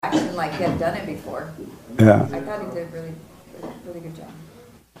like he had done it before. Yeah. I thought he did a really good job.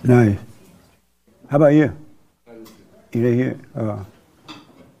 Nice. How about you? You didn't hear?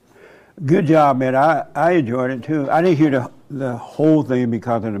 Good job, man. I enjoyed it too. I didn't hear the whole thing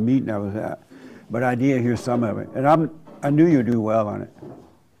because of the meeting I was at, but I did hear some of it, and I knew you'd do well on it.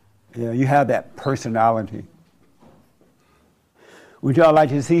 Yeah, you have that personality. Would y'all like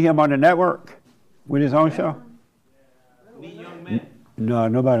to see him on the network with his own show? Me, young man. No,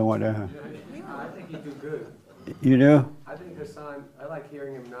 nobody want that. Huh? I think he'd do good. You do? I think Hassan, I like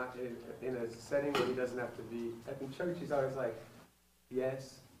hearing him not in a setting where he doesn't have to be. Like in church, he's always like,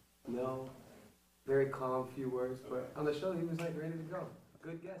 yes, no, very calm, few words. But on the show, he was like ready to go.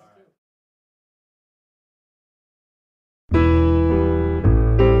 Good guess, too.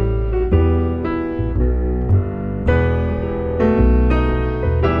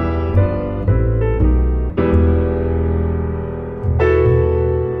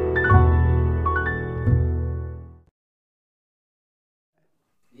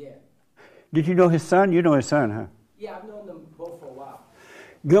 Did you know his son? You know his son, huh? Yeah, I've known them both for a while.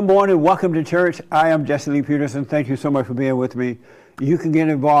 Good morning. Welcome to church. I am Jesse Lee Peterson. Thank you so much for being with me. You can get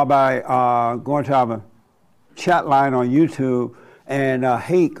involved by going to our chat line on YouTube, and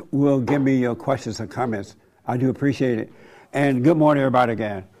Hake will give me your questions and comments. I do appreciate it. And good morning, everybody,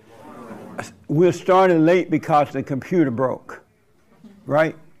 again. We're starting late because the computer broke,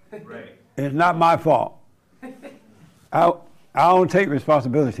 right? Right. It's not my fault. I don't take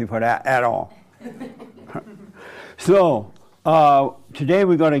responsibility for that at all. So today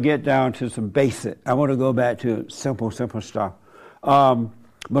we're going to get down to some basic. I want to go back to simple stuff.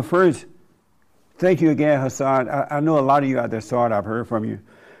 But first, thank you again, Hassan. I know a lot of you out there saw it. I've heard from you.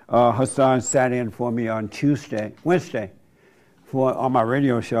 Hassan sat in for me on Wednesday, on my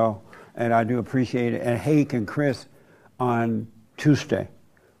radio show, and I do appreciate it. And Hake and Chris on Tuesday.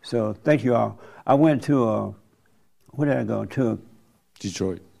 So thank you all. I went to where did I go to?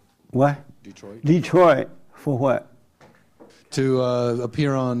 Detroit. What? Detroit for what? To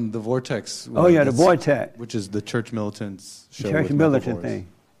appear on the Vortex. Oh yeah, the Vortex, which is the Church Militants show. Church Militant thing.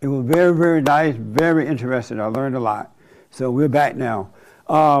 It was very, very nice, very interesting. I learned a lot. So we're back now.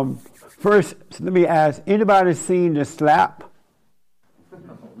 First, let me ask: anybody seen the slap?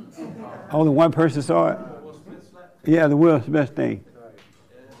 Only one person saw it. Yeah, the Will Smith thing.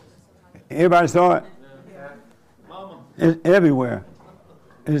 Everybody saw it. It's everywhere.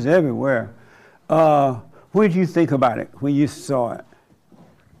 It's everywhere. What did you think about it when you saw it?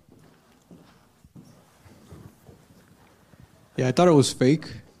 Yeah, I thought it was fake.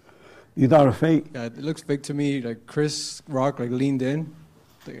 You thought it was fake? Yeah, it looks fake to me. Like Chris Rock leaned in.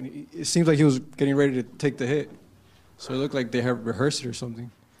 It seems like he was getting ready to take the hit. So it looked like they had rehearsed it or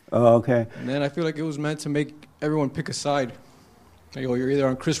something. Oh, okay. And then I feel like it was meant to make everyone pick a side. Like, you're either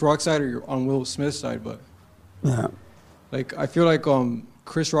on Chris Rock's side or you're on Will Smith's side. But yeah. Like, I feel like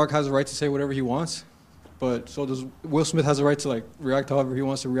Chris Rock has the right to say whatever he wants, but so does Will Smith has the right to like react however he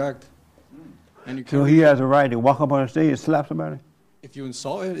wants to react. And you so he has a right to walk up on the stage and slap somebody? If you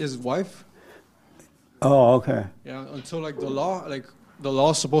insulted his wife. Oh, okay. Yeah, until like the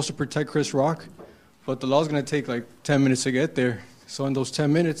law's supposed to protect Chris Rock, but the law's gonna take like 10 minutes to get there. So in those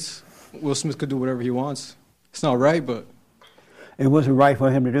 10 minutes, Will Smith could do whatever he wants. It's not right, but it wasn't right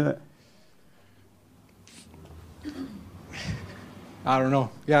for him to do it. I don't know.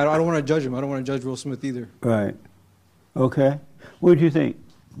 Yeah, I don't want to judge him. I don't want to judge Will Smith either. Right. Okay. What did you think?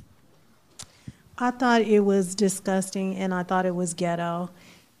 I thought it was disgusting, and I thought it was ghetto.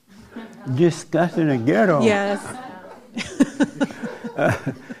 Disgusting and ghetto? Yes.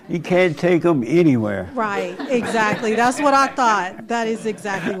 You can't take them anywhere. Right, exactly. That's what I thought. That is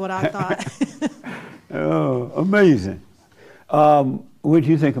exactly what I thought. Oh, amazing. What did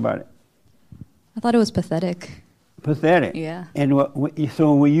you think about it? I thought it was pathetic. Pathetic? Yeah. And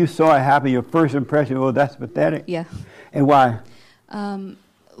so when you saw it happen, your first impression, oh, that's pathetic? Yeah. And why?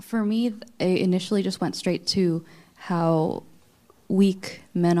 For me, I initially just went straight to how weak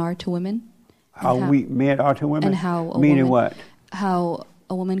men are to women. How weak men are to women? And how Meaning what? How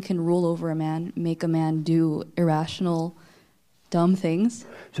a woman can rule over a man, make a man do irrational, dumb things.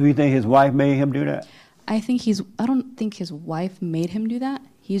 So you think his wife made him do that? I don't think his wife made him do that.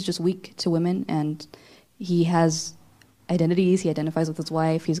 He's just weak to women, and he has identities. He identifies with his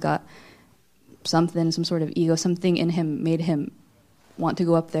wife. He's got something, some sort of ego, something in him made him want to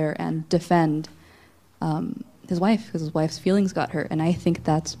go up there and defend his wife because his wife's feelings got hurt, and I think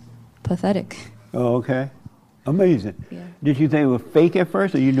that's pathetic. Oh, okay. Amazing. Yeah. Did you think it was fake at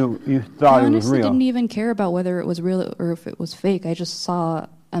first, or you thought it was real? I honestly didn't even care about whether it was real or if it was fake. I just saw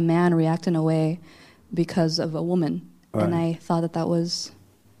a man react in a way because of a woman, right. And I thought that was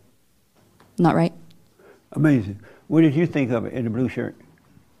not right. Amazing. What did you think of it in the blue shirt?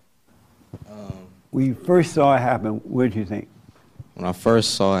 When you first saw it happen, what did you think? When I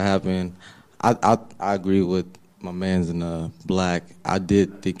first saw it happen, I agree with my man's in the black. I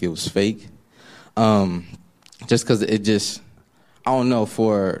did think it was fake. Just because it just, I don't know,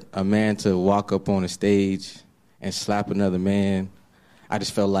 for a man to walk up on a stage and slap another man, I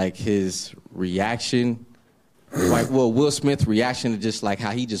just felt like his reaction, like, well, Will Smith's reaction to just like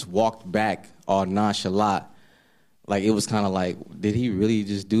how he just walked back all nonchalant, like it was kind of like, did he really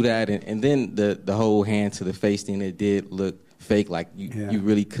just do that? And then the whole hand to the face thing, it did look fake, like you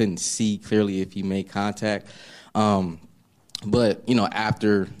really couldn't see clearly if he made contact. But, you know,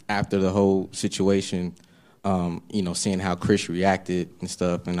 after the whole situation, you know, seeing how Chris reacted and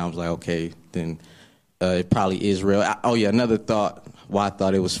stuff, and I was like, okay, then it probably is real. Another thought why I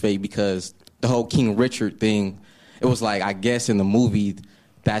thought it was fake, because the whole King Richard thing, it was like, I guess in the movie,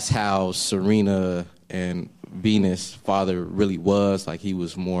 that's how Serena and Venus' father really was. Like, he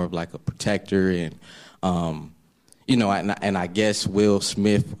was more of like a protector, and you know, and I guess Will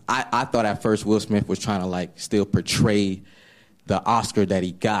Smith, I thought at first Will Smith was trying to like still portray the Oscar that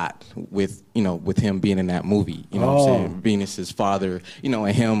he got with, you know, with him being in that movie, you know what I'm saying, Venus's father, you know,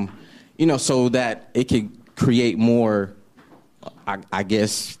 and him, you know, so that it could create more, I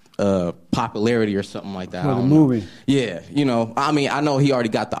guess, popularity or something like that. For the movie. Yeah, you know, I mean, I know he already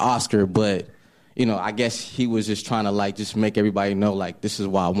got the Oscar, but, you know, I guess he was just trying to, like, just make everybody know, like, this is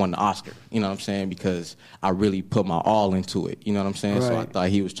why I won the Oscar, you know what I'm saying, because I really put my all into it, you know what I'm saying? Right. So I thought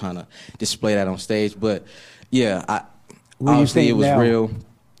he was trying to display that on stage, but, yeah, obviously it was now? Real,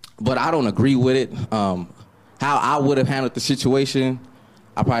 but I don't agree with it. How I would have handled the situation,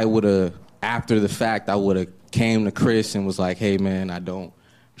 I probably would have, after the fact, I would have came to Chris and was like, hey, man, I don't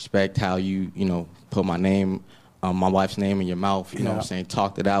respect how you know, put my name, my wife's name in your mouth, you know what I'm saying,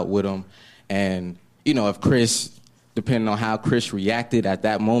 talked it out with him. And, you know, if Chris, depending on how Chris reacted at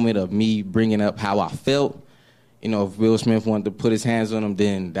that moment of me bringing up how I felt, you know, if Will Smith wanted to put his hands on him,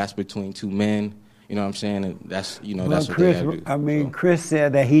 then that's between two men. You know what I'm saying? And that's, you know, that's what Chris, they have to do. I mean, Chris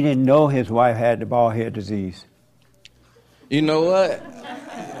said that he didn't know his wife had the bald head disease. You know what?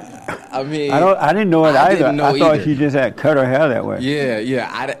 I mean, I didn't know it either. I thought either. she just had cut her hair that way.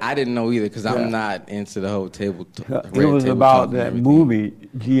 Yeah. I didn't know either, because I'm not into the whole table. It was about that movie,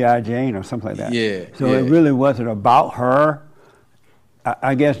 G.I. Jane or something like that. Yeah. So it really wasn't about her.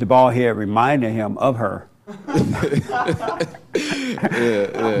 I guess the bald head reminded him of her. But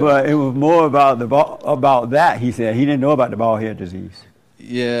it was more about that. He said he didn't know about the bald head disease.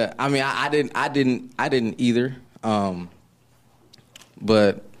 Yeah, I mean, I didn't either.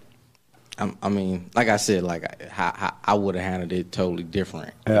 But I mean, like I said, like I would have handled it totally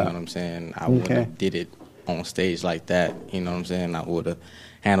different. You know what I'm saying? I wouldn't have did it on stage like that. You know what I'm saying? I would have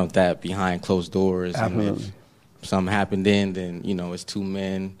handled that behind closed doors. Absolutely. And if something happened then you know, it's two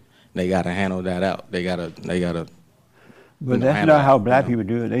men. They gotta handle that out. They gotta. But that's not how black people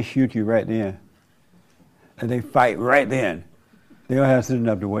do it. They shoot you right then, and they fight right then. They don't have sitting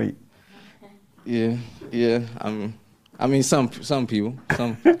up to wait. Yeah. I mean, some people.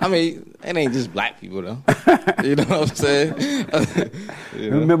 I mean, it ain't just black people though. You know what I'm saying? You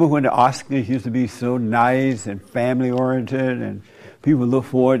know? Remember when the Oscars used to be so nice and family oriented, and people look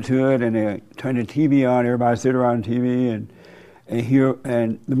forward to it, and they turn the TV on. Everybody sit around the TV and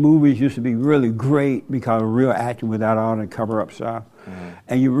the movies used to be really great because of real acting without all the cover up stuff,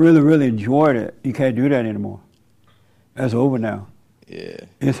 and you really, really enjoyed it. You can't do that anymore. That's over now. Yeah.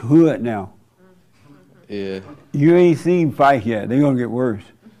 It's hood now. Yeah. You ain't seen fights yet. They're gonna get worse.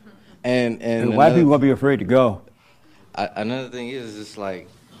 And white people gonna be afraid to go. Another thing is, it's like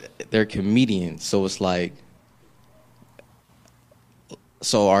they're comedians, so it's like,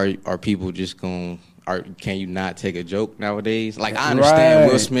 so are people just going? Can you not take a joke nowadays? Like, I understand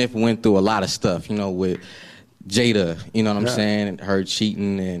Will Smith went through a lot of stuff, you know, with Jada, you know what I'm saying, her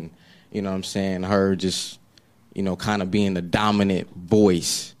cheating, and you know what I'm saying, her just, you know, kind of being the dominant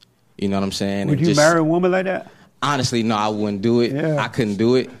voice. You know what I'm saying? Would you marry a woman like that? Honestly, no, I wouldn't do it. Yeah. I couldn't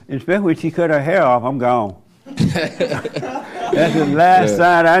do it. Especially when she cut her hair off, I'm gone. That's the last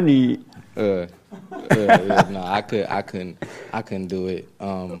sign I need. No, I couldn't do it.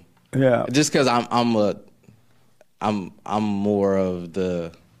 Just because I'm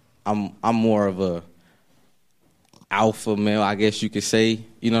more of a alpha male, I guess you could say.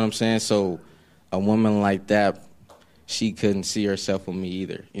 You know what I'm saying? So a woman like that, she couldn't see herself with me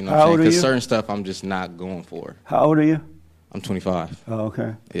either. You know what I'm saying? Because certain stuff I'm just not going for. How old are you? I'm 25. Oh,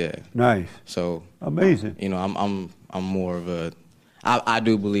 okay. Yeah. Nice. So amazing. You know, I'm more of a. I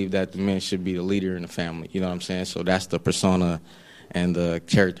do believe that the man should be the leader in the family. You know what I'm saying? So that's the persona and the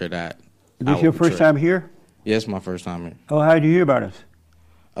character that This your first time here? Yeah, it's my first time here. Oh, how did you hear about us?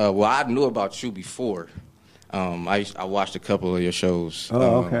 Well, I knew about you before. I watched a couple of your shows.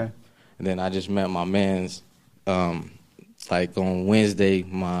 Oh, okay. And then I just met my man's. Like on Wednesday,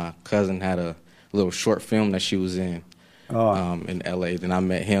 my cousin had a little short film that she was in L.A. Then I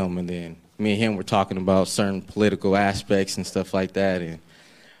met him, and then me and him were talking about certain political aspects and stuff like that.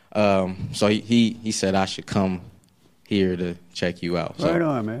 And so he said I should come here to check you out. So, Right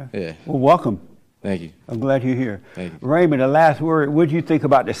on, man. Yeah. Well, welcome. Thank you. I'm glad you're here. Thank you. Raymond, the last word. What do you think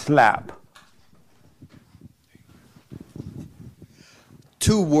about the slap?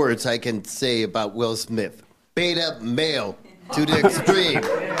 2 words I can say about Will Smith. Beta male to the extreme.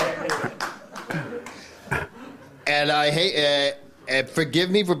 And I hate, and forgive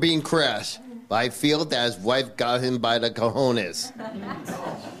me for being crass, but I feel that his wife got him by the cojones.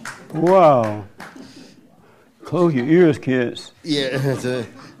 Wow. Close your ears, kids. Yeah,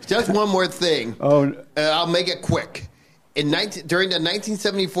 just one more thing. Oh, I'll make it quick. During the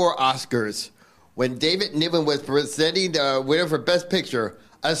 1974 Oscars, when David Niven was presenting the winner for Best Picture,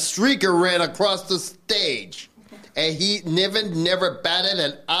 a streaker ran across the stage, and Niven never batted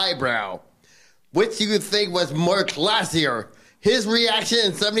an eyebrow. Which do you think was more classier, his reaction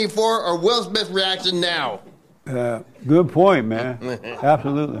in '74 or Will Smith's reaction now? good point, man.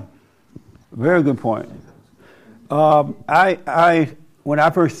 Absolutely. Very good point. When I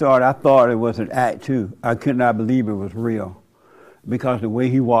first saw it, I thought it was an act too. I could not believe it was real because the way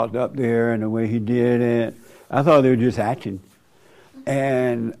he walked up there and the way he did it, I thought they were just acting.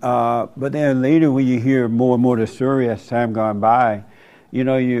 And but then later, when you hear more and more the story as time gone by,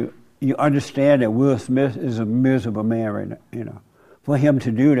 you understand that Will Smith is a miserable man right now. For him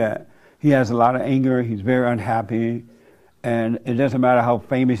to do that, he has a lot of anger. He's very unhappy, and it doesn't matter how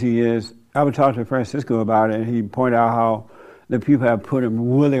famous he is. I was talking to Francisco about it, and he pointed out how the people have put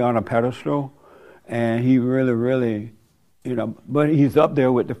him really on a pedestal, and he really, really, but he's up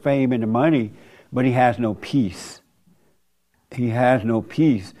there with the fame and the money, but he has no peace. He has no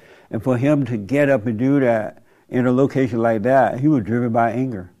peace. And for him to get up and do that in a location like that, he was driven by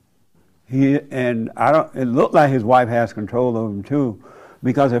anger. It looked like his wife has control over him too,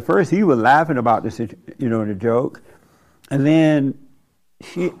 because at first he was laughing about the joke, and then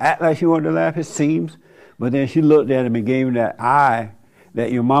she acted like she wanted to laugh, it seems, but then she looked at him and gave him that eye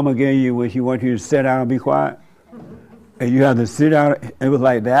that your mama gave you when she wanted you to sit down and be quiet. And you had to sit down. It was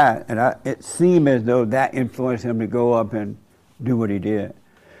like that, and it seemed as though that influenced him to go up and do what he did.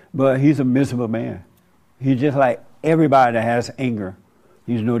 But he's a miserable man. He's just like everybody that has anger.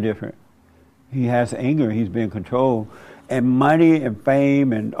 He's no different. He has anger. He's been controlled. And money and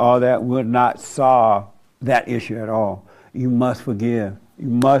fame and all that will not solve that issue at all. You must forgive. You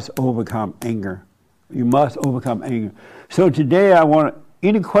must overcome anger. You must overcome anger. So today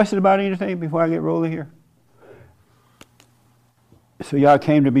any questions about anything before I get rolling here? So y'all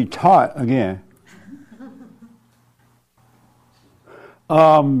came to be taught again.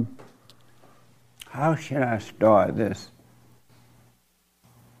 How should I start this?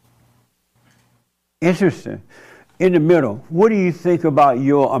 Interesting. In the middle, what do you think about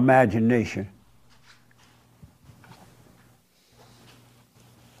your imagination?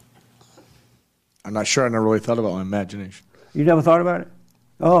 I'm not sure. I never really thought about my imagination. You never thought about it?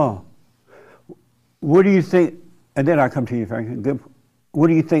 Oh. What do you think? And then I'll come to you, Frank. What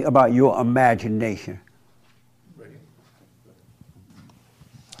do you think about your imagination?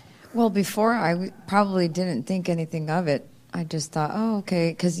 Well, before I probably didn't think anything of it. I just thought, oh, okay,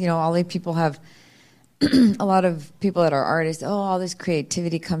 because all these people have a lot of people that are artists. Oh, all this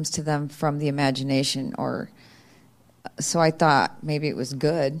creativity comes to them from the imagination, so I thought maybe it was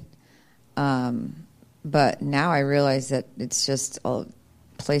good. But now I realize that it's just a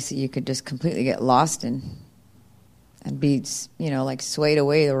place that you could just completely get lost in and be, like swayed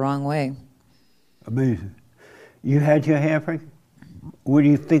away the wrong way. Amazing. You had your hand, Frank? What do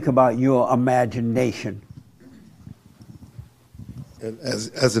you think about your imagination?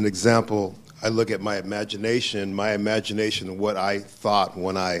 As an example, I look at my imagination and what I thought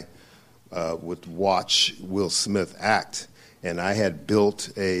when I would watch Will Smith act. And I had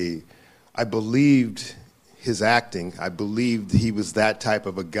I believed his acting. I believed he was that type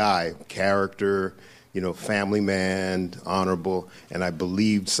of a guy, character, family man, honorable, and I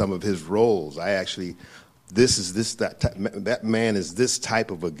believed some of his roles. That man is this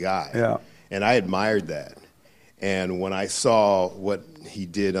type of a guy. Yeah. And I admired that. And when I saw what he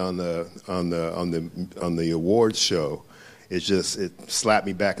did on the awards show, it slapped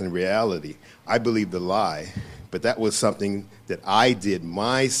me back in reality. I believed the lie, but that was something that I did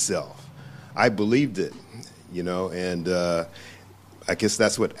myself. I believed it, and I guess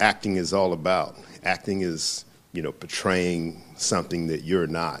that's what acting is all about. Acting is, portraying something that you're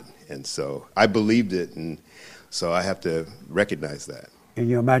not. And so I believed it, and so I have to recognize that. In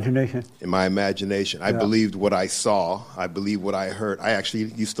your imagination? In my imagination. I believed what I saw. I believed what I heard. I actually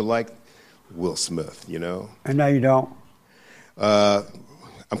used to like Will Smith, And now you don't?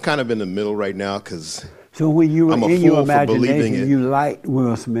 I'm kind of in the middle right now because So when you were I'm a in fool your for believing imagination, it. you liked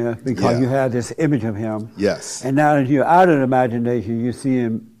Will Smith because Yeah. you had this image of him. Yes. And now that you're out of the imagination, you see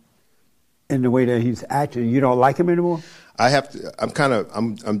him in the way that he's acting. You don't like him anymore? I have to.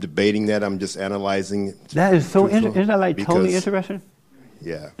 I'm debating that. I'm just analyzing. That is so truthful, isn't that like totally because- interesting?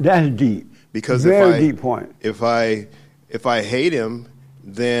 Yeah. That's deep. Because Very deep point. If I hate him,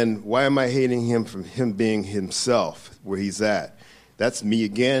 then why am I hating him from him being himself where he's at? That's me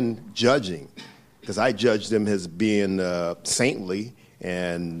again judging, because I judged him as being saintly,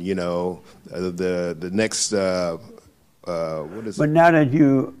 and the next what is But it? now that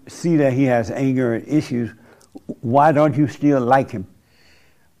you see that he has anger and issues, why don't you still like him?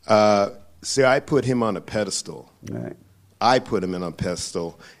 See, I put him on a pedestal. Right. I put him in a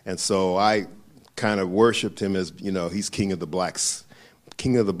pedestal, and so I kind of worshipped him as he's king of the blacks,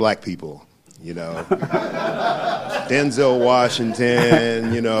 king of the black people. Denzel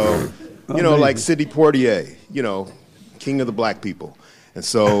Washington, like Sidney Poitier, king of the black people. And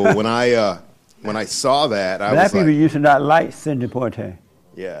so when I saw that, I Black was people like, used to not like Sidney Poitier.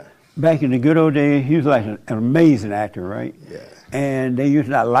 yeah, Back in the good old days, he was like an amazing actor, right? yeah. And they used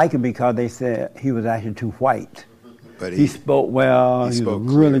to not like him because they said he was acting too white. But He spoke well. He spoke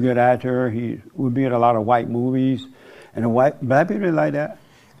was a really good actor. He would be in a lot of white movies. And black people didn't like that.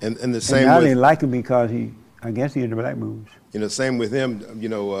 and the And same now with they like him because I guess he in the black movies. same with him.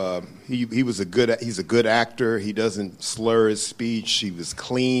 He's a good actor. He doesn't slur his speech. He was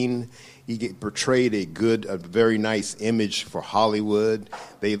clean. He portrayed a very nice image for Hollywood.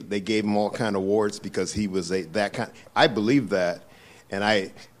 They gave him all kind of awards because he was that kind. I believe that,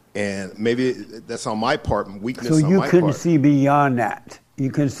 and maybe that's on my part, weakness So on you my couldn't part. see beyond that. You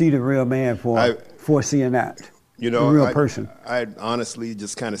couldn't see the real man for seeing that. The real person. I honestly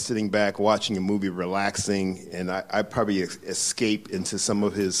just kind of sitting back, watching a movie, relaxing, and I probably escape into some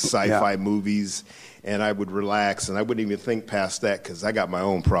of his sci-fi movies, and I would relax, and I wouldn't even think past that because I got my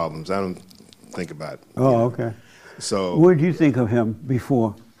own problems. I don't think about it. Oh, okay. So What did you think of him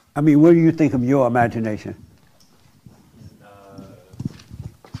before? I mean, what do you think of your imagination?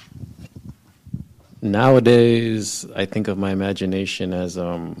 Nowadays, I think of my imagination as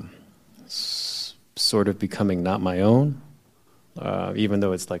sort of becoming not my own. Even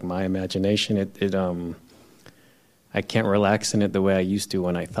though it's like my imagination, I can't relax in it the way I used to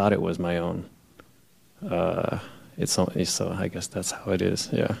when I thought it was my own. So I guess that's how it is.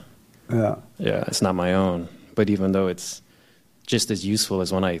 Yeah. Yeah. Yeah, it's not my own. But even though it's just as useful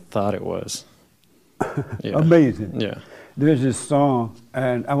as when I thought it was. Yeah. Amazing. Yeah. There's this song,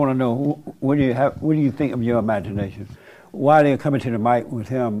 and I want to know what do you think of your imagination? While they're coming to the mic with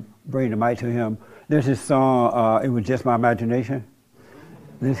him, bringing the mic to him, there's this song. It was just my imagination.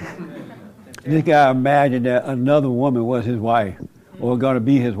 This guy imagined that another woman was his wife, or going to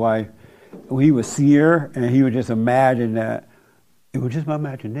be his wife. He would see her, and he would just imagine that it was just my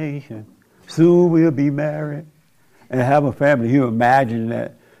imagination. Soon we'll be married and have a family. He would imagine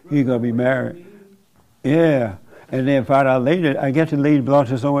that he's going to be married. Yeah. And then find out later, I guess the lady belongs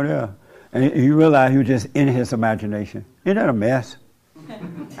to someone else. And he realized he was just in his imagination. Isn't that a mess?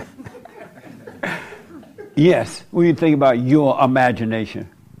 Yes. What do you think about your imagination?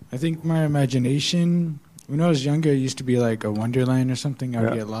 I think my imagination, when I was younger, it used to be like a wonderland or something I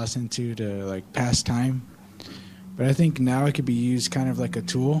would get lost into to like pass time. But I think now it could be used kind of like a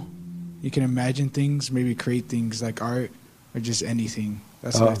tool. You can imagine things, maybe create things like art or just anything.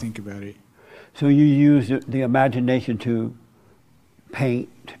 That's how I think about it. So you use the imagination to paint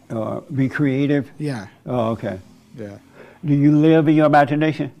or be creative? Yeah. Oh, okay. Yeah. Do you live in your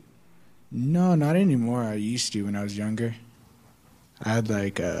imagination? No, not anymore. I used to when I was younger. I'd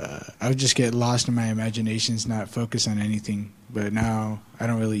I would just get lost in my imaginations, not focus on anything. But now I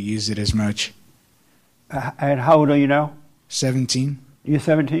don't really use it as much. And how old are you now? 17. You're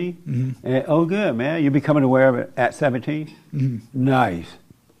 17? Mm-hmm. Oh, good, man. You're becoming aware of it at 17? Mm-hmm. Nice.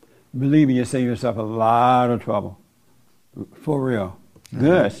 Believe me, you save yourself a lot of trouble. For real.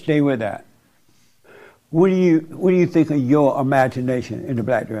 Good. Stay with that. What do you think of your imagination in the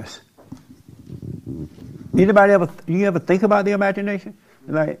black dress? Anybody ever? Do you ever think about the imagination?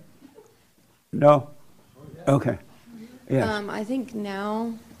 Like, no. Okay. Yeah. I think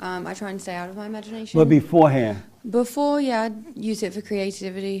now I try and stay out of my imagination. But beforehand. Before, yeah, I'd use it for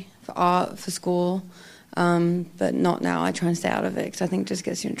creativity, for art, for school. But not now. I try and stay out of it because I think it just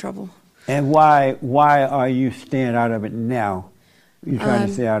gets you in trouble. And why are you staying out of it now? You're trying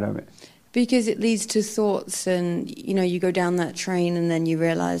to stay out of it. Because it leads to thoughts, and you go down that train, and then you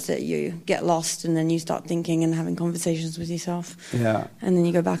realize that you get lost, and then you start thinking and having conversations with yourself. Yeah. And then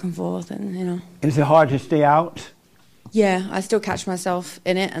you go back and forth, and Is it hard to stay out? Yeah, I still catch myself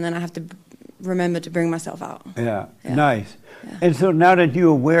in it, and then I have to remember to bring myself out. Yeah. Nice. Yeah. And so now that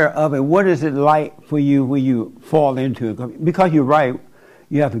you're aware of it, what is it like for you when you fall into it? Because you're right,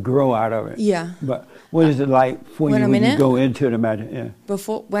 you have to grow out of it. Yeah. But what is it like for you when you go into it?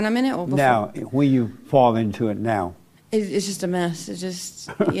 Before, when I'm in it, or before? Now, when you fall into it now. It's just a mess. It's just,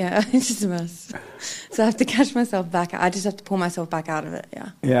 it's just a mess. So I have to catch myself back. I just have to pull myself back out of it,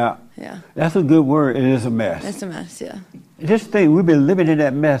 Yeah. Yeah. That's a good word. It is a mess. It's a mess, yeah. Just think, we've been living in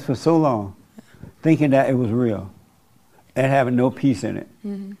that mess for so long, thinking that it was real, and having no peace in it.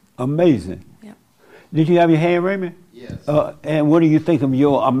 Mm-hmm. Amazing. Yeah. Did you have your hand, Raymond? Yes. And what do you think of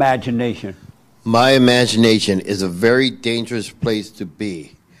your imagination? My imagination is a very dangerous place to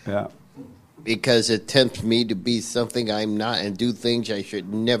be. Yeah. Because it tempts me to be something I'm not and do things I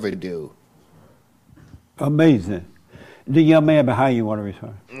should never do. Amazing. The young man behind you want to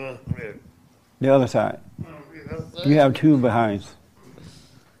respond. The other side. You have two behinds.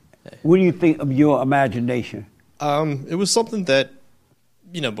 What do you think of your imagination? It was something that,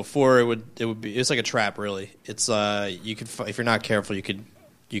 before it would be. It's like a trap, really. It's you could, if you're not careful, you could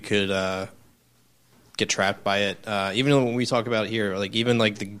get trapped by it. Even when we talk about it here, even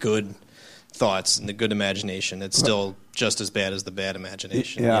the good thoughts and the good imagination, it's still just as bad as the bad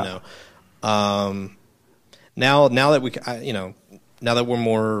imagination. Yeah. Now that we're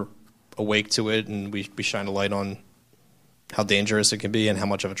more awake to it and we shine a light on how dangerous it can be and how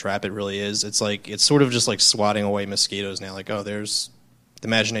much of a trap it really is, it's sort of just like swatting away mosquitoes now. There's the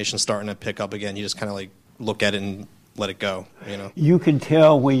imagination starting to pick up again. You just kind of look at it and let it go. You can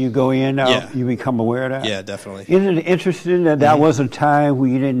tell when you go in now. Yeah. You become aware of that. Yeah, definitely. Isn't it interesting that was a time where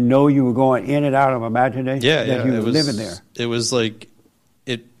you didn't know you were going in and out of imagination? Yeah, that you were living there. It was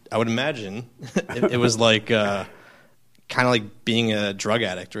I would imagine it was kind of like being a drug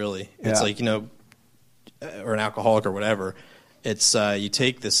addict. Really, it's or an alcoholic or whatever. It's you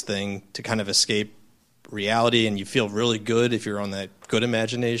take this thing to kind of escape reality, and you feel really good if you're on that good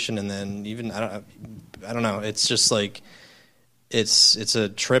imagination, and then even I don't know. It's just it's a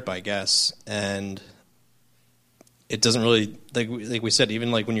trip, I guess, and it doesn't really like we said.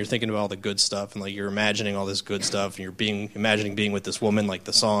 Even when you're thinking about all the good stuff and you're imagining all this good stuff, and you're imagining being with this woman, like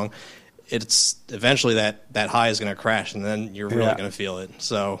the song. It's eventually that high is going to crash, and then you're really going to feel it.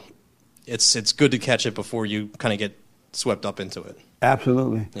 So it's good to catch it before you kind of get swept up into it.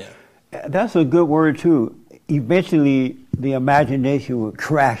 Absolutely. Yeah. That's a good word too. Eventually, the imagination will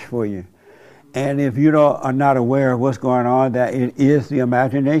crash for you. And if you are not aware of what's going on, that it is the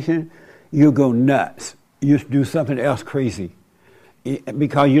imagination, you'll go nuts. You do something else crazy.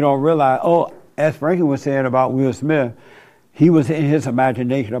 Because you don't realize, as Frankie was saying about Will Smith, he was in his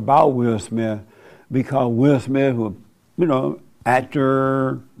imagination about Will Smith because Will Smith was,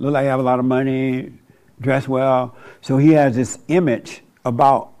 actor, look like he have a lot of money, dress well. So he has this image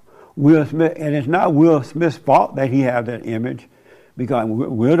about Will Smith, and it's not Will Smith's fault that he has that image because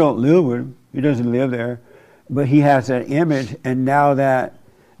Will don't live with him. He doesn't live there, but he has that image, and now that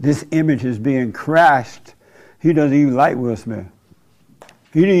this image is being crashed, he doesn't even like Will Smith.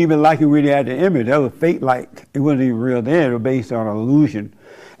 He didn't even like it when he had the image. That was fake like. It wasn't even real then. It was based on an illusion.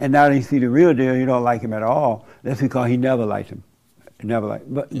 And now that you see the real deal, you don't like him at all. That's because he never liked him. Never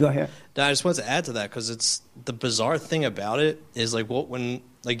liked. But go ahead. No, I just wanted to add to that because it's the bizarre thing about it is when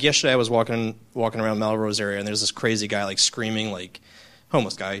yesterday I was walking around Melrose area and there's this crazy guy screaming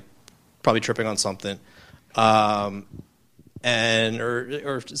homeless guy, probably tripping on something, or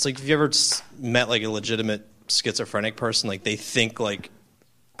it's if you ever met a legitimate schizophrenic person, they think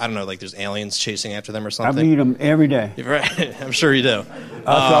I don't know, there's aliens chasing after them or something. I meet them every day. Right, I'm sure you do.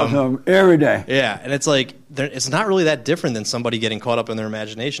 I talk to them every day. Yeah, and it's it's not really that different than somebody getting caught up in their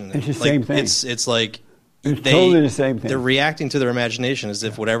imagination. It's the same thing. It's totally the same thing. They're reacting to their imagination as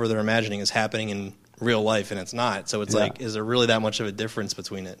if whatever they're imagining is happening in real life, and it's not. So it's is there really that much of a difference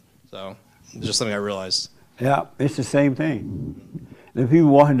between it? So it's just something I realized. Yeah, it's the same thing. The people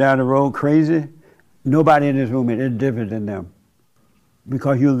walking down the road crazy, nobody in this room is different than them.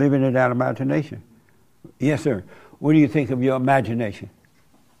 Because you're living in that imagination. Yes, sir. What do you think of your imagination?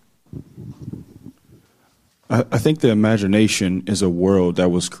 I think the imagination is a world that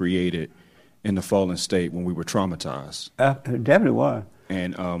was created in the fallen state when we were traumatized. It definitely was.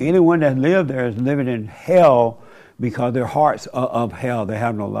 And anyone that lived there is living in hell because their hearts are of hell. They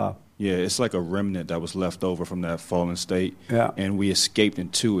have no love. Yeah, it's like a remnant that was left over from that fallen state. Yeah. And we escaped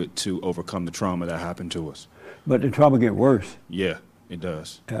into it to overcome the trauma that happened to us. But the trauma get worse. Yeah, it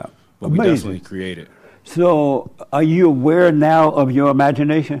does. Yeah. But we Amazing. definitely create it. So, are you aware now of your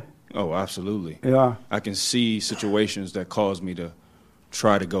imagination? Oh, absolutely. Yeah. I can see situations that cause me to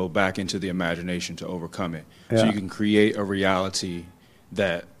try to go back into the imagination to overcome it. So Yeah. you can create a reality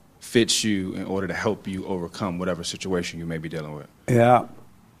that fits you in order to help you overcome whatever situation you may be dealing with. Yeah.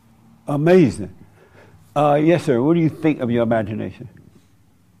 Amazing. Yes, sir. What do you think of your imagination?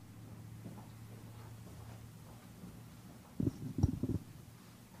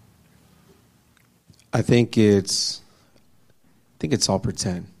 I think it's all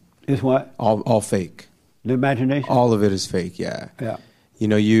pretend. It's what? All fake. The imagination? All of it is fake, yeah. Yeah. You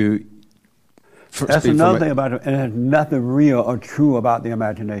know, That's another thing about it. And there's nothing real or true about the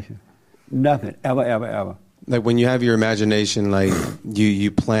imagination. Nothing. Ever, ever, ever. Like when you have your imagination, like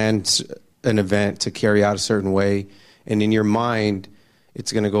you plan an event to carry out a certain way, and in your mind,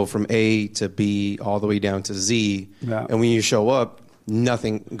 it's going to go from A to B all the way down to Z. Yeah. And when you show up,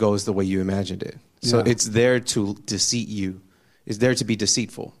 nothing goes the way you imagined it. So Yeah. it's there to deceive you. It's there to be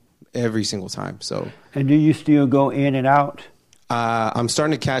deceitful every single time. So. And do you still go in and out? I'm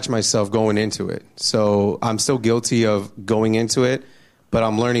starting to catch myself going into it. So I'm still guilty of going into it, but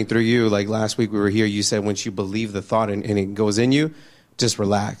I'm learning through you. Like last week we were here, you said once you believe the thought and it goes in you, just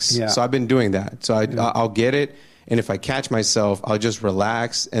relax. Yeah. So I've been doing that. So I'll get it, and if I catch myself, I'll just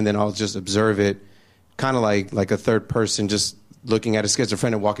relax, and then I'll just observe it, kind of like a third person just looking at a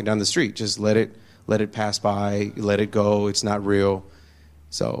schizophrenic walking down the street. Just let it pass by, let it go. It's not real.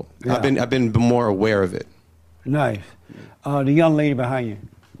 So Yeah. I've been more aware of it. Nice. The young lady behind you.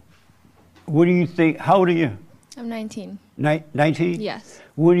 What do you think? How old are you? I'm 19. 19? Yes.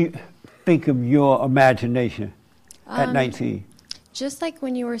 What do you think of your imagination at Um, 19? Just like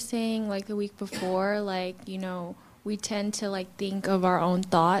when you were saying like the week before, like, you know, we tend to like think of our own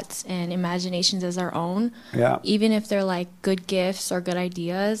thoughts and imaginations as our own. Yeah. Even if they're like good gifts or good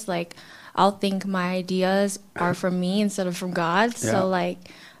ideas, like I'll think my ideas are from me instead of from God. Yeah. So like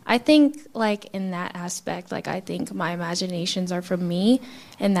I think like in that aspect, like I think my imaginations are from me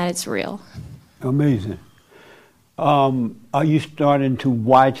and that it's real. Amazing. Are you starting to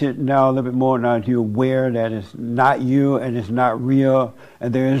watch it now a little bit more? Now that you're aware that it's not you and it's not real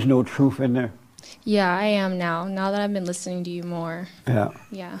and there is no truth in there? Yeah, I am now that I've been listening to you more. Yeah.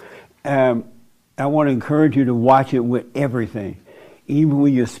 Yeah. I want to encourage you to watch it with everything. Even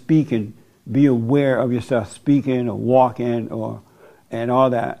when you're speaking, be aware of yourself speaking or walking and all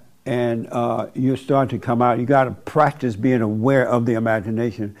that. And you start to come out. You got to practice being aware of the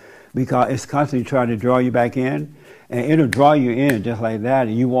imagination because it's constantly trying to draw you back in. And it'll draw you in just like that,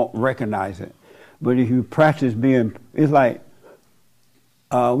 and you won't recognize it. But if you practice being, it's like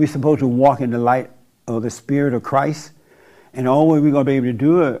we're supposed to walk in the light of the Spirit of Christ. And the only way we're going to be able to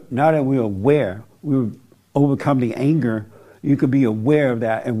do it, now that we're aware, we've overcome the anger, you could be aware of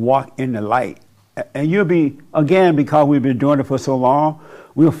that and walk in the light. And you'll be, again, because we've been doing it for so long,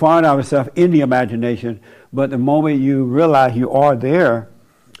 we'll find ourselves in the imagination. But the moment you realize you are there,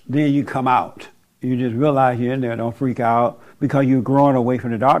 then you come out. You just realize you're in there. Don't freak out because you're growing away from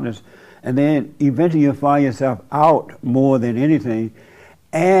the darkness. And then eventually you'll find yourself out more than anything.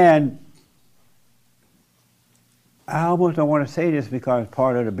 And I almost don't want to say this because it's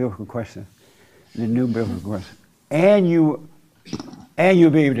part of the biblical question, the new biblical question. And you'll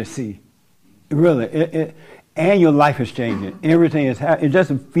be able to see. Really. And your life is changing. Everything is happening. It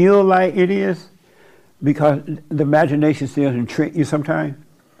doesn't feel like it is because the imagination still can trick you sometimes.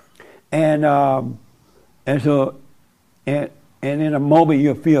 And so in a moment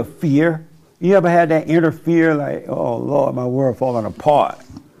you'll feel fear. You ever had that inner fear like, oh Lord, my world falling apart,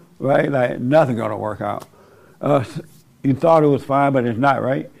 right? Like nothing gonna work out. You thought it was fine, but it's not,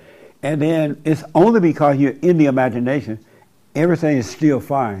 right? And then it's only because you're in the imagination, everything is still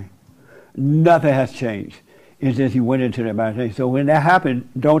fine. Nothing has changed. It's just you went into the imagination. So when that happened,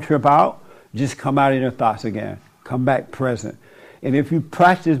 don't trip out. Just come out of your thoughts again. Come back present. And if you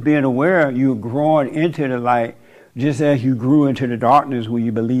practice being aware, you're growing into the light just as you grew into the darkness when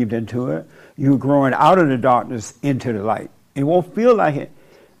you believed into it. You're growing out of the darkness into the light. It won't feel like it.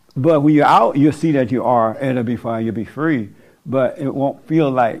 But when you're out, you'll see that you are, and it'll be fine. You'll be free. But it won't feel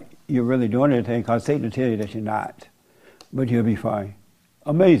like you're really doing anything because Satan will tell you that you're not. But you'll be fine.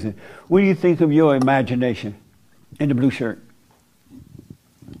 Amazing. What do you think of your imagination in the blue shirt?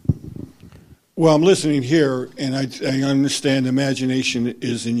 Well, I'm listening here, and I understand imagination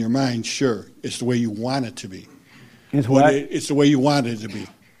is in your mind, sure. It's the way you want it to be. It's what? It's the way you want it to be.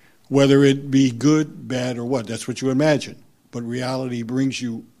 Whether it be good, bad, or what, that's what you imagine. But reality brings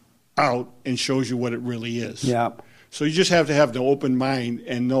you out and shows you what it really is. Yeah. So you just have to have the open mind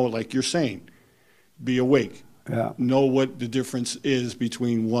and know, like you're saying, be awake. Yeah. Know what the difference is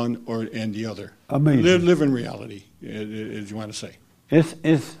between one and the other. Amazing. Live in reality, as you want to say.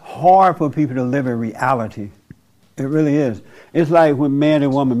 It's hard for people to live in reality. It really is. It's like when man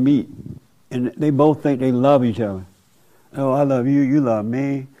and woman meet, and they both think they love each other. Oh, I love you. You love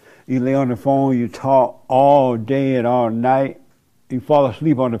me. You lay on the phone. You talk all day and all night. You fall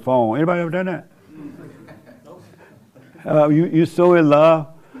asleep on the phone. Anybody ever done that? You're so in love,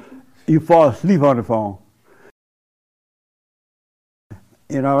 you fall asleep on the phone.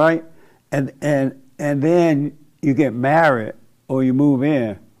 You know, right? And then you get married or you move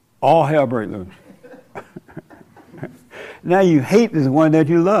in, all hell breaks loose. Now you hate this one that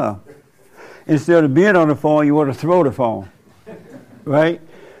you love. Instead of being on the phone, you want to throw the phone, right?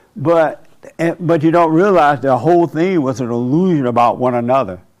 But you don't realize the whole thing was an illusion about one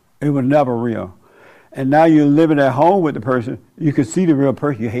another. It was never real. And now you're living at home with the person. You can see the real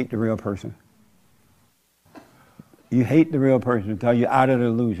person. You hate the real person. You hate the real person until you're out of the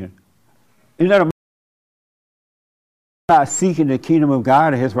illusion. You're not seeking the kingdom of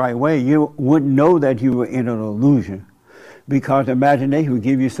God in His right way. You wouldn't know that you were in an illusion, because imagination would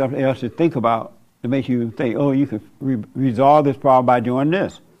give you something else to think about to make you think, oh, you could resolve this problem by doing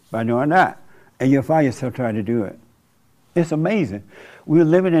this, by doing that. And you'll find yourself trying to do it. It's amazing. We're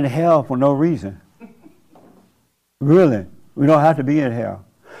living in hell for no reason. Really. We don't have to be in hell.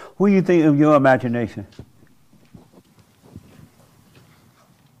 What do you think of your imagination?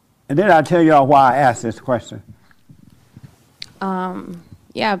 And then I'll tell y'all why I asked this question.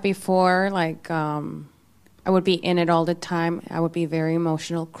 Yeah, before, I would be in it all the time. I would be very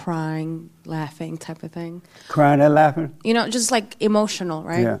emotional, crying, laughing type of thing. Crying and laughing? You know, just like emotional,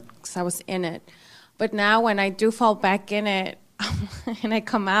 right? Yeah. Because I was in it. But now when I do fall back in it and I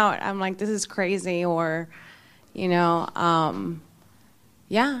come out, I'm like, this is crazy. Or, you know,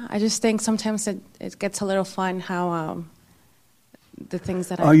 yeah, I just think sometimes it gets a little fun how the things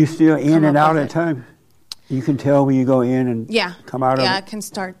that Are you still in and out at times? You can tell when you go in and come out of it?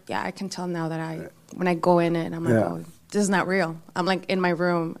 Yeah, I can tell now that when I go in it, I'm like, oh, this is not real. I'm like in my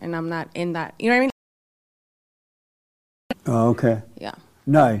room and I'm not in that. You know what I mean? Oh, okay. Yeah.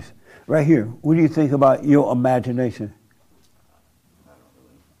 Nice. Right here. What do you think about your imagination?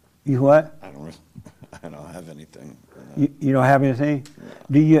 You what? I don't have anything. You don't have anything?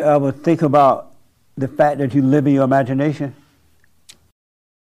 Do you ever think about the fact that you live in your imagination?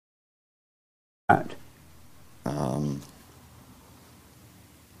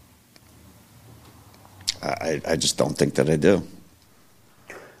 I just don't think that I do.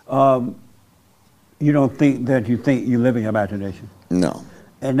 You don't think that you live in your imagination? No.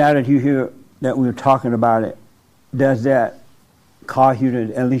 And now that you hear that we're talking about it, does that cause you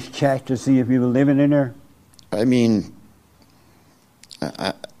to at least check to see if you were living in there? I mean,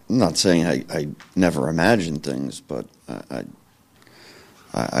 I'm not saying I never imagine things, but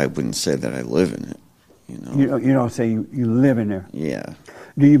I wouldn't say that I live in it. You know. You don't say you live in there? Yeah.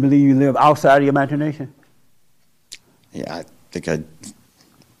 Do you believe you live outside of your imagination? Yeah, I think I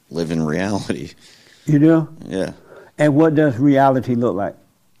live in reality. You do? Yeah. And what does reality look like?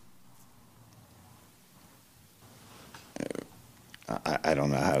 I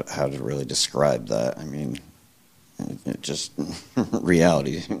don't know how to really describe that. I mean, it just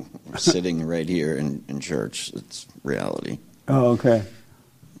reality. We're sitting right here in church. It's reality. Oh, okay.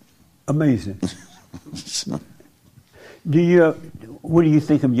 Amazing. So. What do you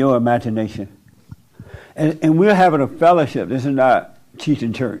think of your imagination? And we're having a fellowship. This is not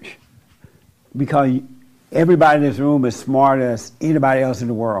teaching church. Because everybody in this room is smart as anybody else in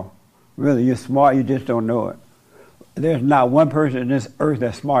the world. Really, you're smart, you just don't know it. There's not one person in this earth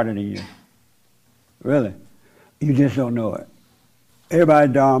that's smarter than you. Really. You just don't know it.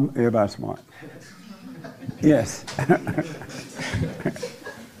 Everybody dumb, everybody smart. Yes.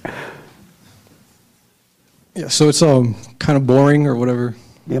 Yeah, so it's kind of boring or whatever.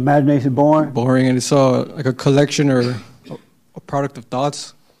 The imagination boring? Boring, and it's like a collection or a product of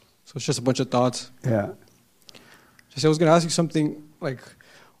thoughts. So it's just a bunch of thoughts. Yeah. Just I was gonna ask you something like,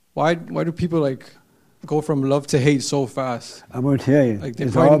 why do people go from love to hate so fast? I'm gonna tell you,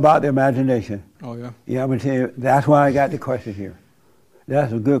 it's all about the imagination. Oh yeah. Yeah, I'm gonna tell you. That's why I got the question here.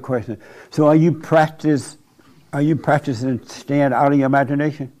 That's a good question. So, are you practicing staying out of your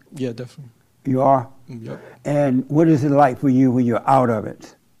imagination? Yeah, definitely. You are? Yep. And what is it like for you when you're out of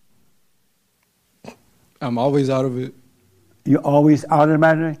it? I'm always out of it. You're always out of the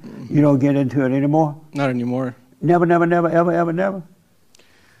imagination? You don't get into it anymore? Not anymore. Never, ever?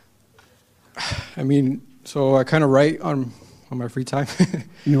 I mean, so I kind of write on on my free time.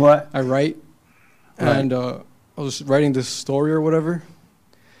 You what? I write, Right. and I was writing this story or whatever,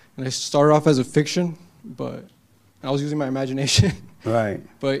 and I started off as a fiction, but I was using my imagination. Right.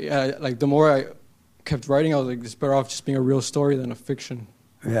 But like the more I kept writing, I was like, it's better off just being a real story than a fiction.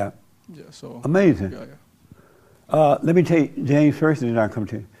 Yeah. Yeah. So Amazing. Yeah. Let me take James first, and then I'll come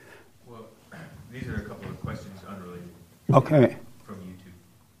to you. Well, these are a couple of questions unrelated. Okay. From YouTube.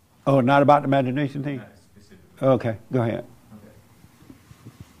 Oh, not about the imagination thing? Not specifically. Okay, go ahead.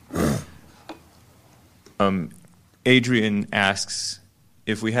 Adrian asks,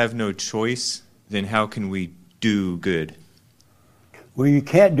 if we have no choice, then how can we do good? Well, you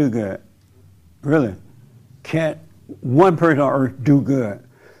can't do good. Really. Can't one person on earth do good.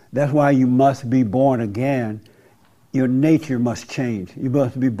 That's why you must be born again. Your nature must change. You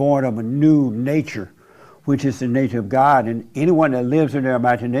must be born of a new nature, which is the nature of God. And anyone that lives in their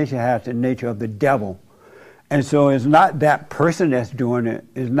imagination has the nature of the devil. And so it's not that person that's doing it.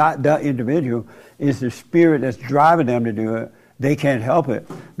 It's not the individual. It's the spirit that's driving them to do it. They can't help it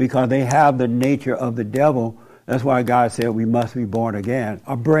because they have the nature of the devil. That's why God said we must be born again.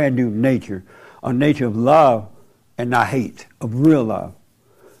 A brand new nature. A nature of love and not hate. Of real love.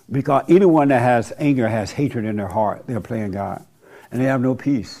 Because anyone that has anger has hatred in their heart. They're playing God. And they have no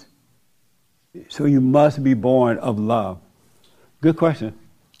peace. So you must be born of love. Good question.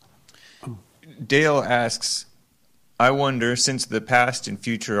 Dale asks, I wonder, since the past and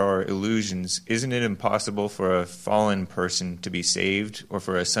future are illusions, isn't it impossible for a fallen person to be saved or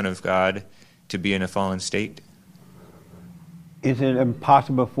for a son of God to be in a fallen state? Is it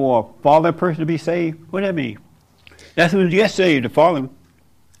impossible for a fallen person to be saved? What does that mean? That's who gets saved, the fallen.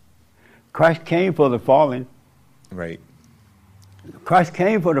 Christ came for the fallen. Right. Christ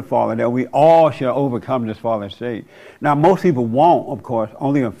came for the fallen, that we all shall overcome this fallen state. Now, most people won't, of course,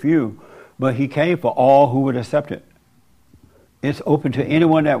 only a few, but he came for all who would accept it. It's open to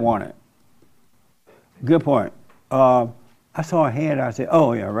anyone that want it. Good point. I saw a hand, I said,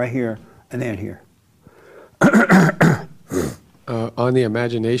 oh yeah, right here, and then here. On the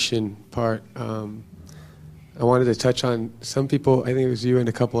imagination part, I wanted to touch on some people, I think it was you and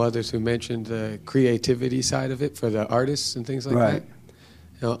a couple others who mentioned the creativity side of it for the artists and things like Right. that.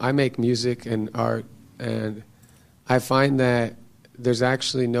 You know, I make music and art, and I find that there's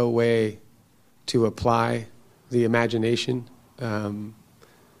actually no way to apply the imagination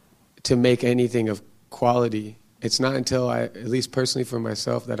to make anything of quality. It's not until I, at least personally for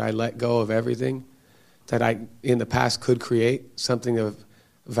myself, that I let go of everything that I, in the past, could create something of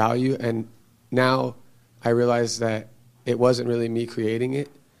value. And now I realize that it wasn't really me creating it.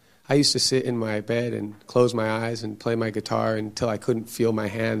 I used to sit in my bed and close my eyes and play my guitar until I couldn't feel my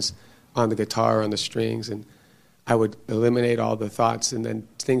hands on the guitar or on the strings, and I would eliminate all the thoughts, and then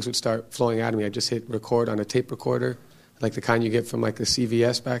things would start flowing out of me. I'd just hit record on a tape recorder, like the kind you get from like the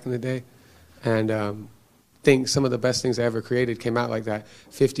CVS back in the day, and some of the best things I ever created came out like that.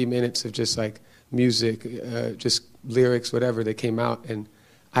 50 minutes of just like music, just lyrics, whatever, they came out, and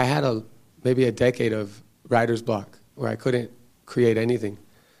I had maybe a decade of writer's block where I couldn't create anything.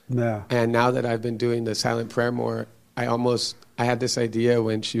 Yeah. And now that I've been doing the silent prayer more, I had this idea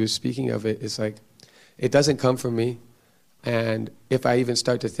when she was speaking of it. It's like, it doesn't come from me. And if I even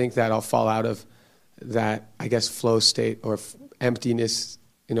start to think that, I'll fall out of that, I guess, flow state or emptiness,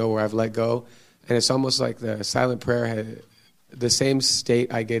 where I've let go. And it's almost like the silent prayer, the same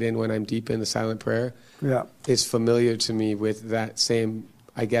state I get in when I'm deep in the silent prayer Yeah. is familiar to me with that same,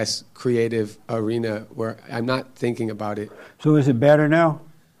 I guess, creative arena where I'm not thinking about it. So is it better now?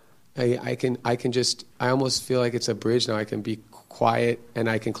 I almost feel like it's a bridge now. I can be quiet and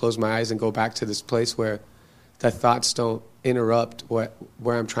I can close my eyes and go back to this place where the thoughts don't interrupt where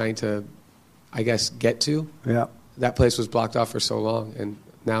I'm trying to, I guess, get to. Yeah. That place was blocked off for so long, and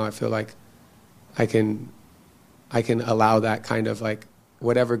now I feel like I can allow that kind of like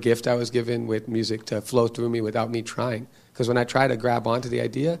whatever gift I was given with music to flow through me without me trying. Because when I try to grab onto the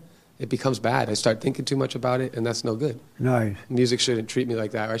idea, it becomes bad. I start thinking too much about it, and that's no good. Nice. Music shouldn't treat me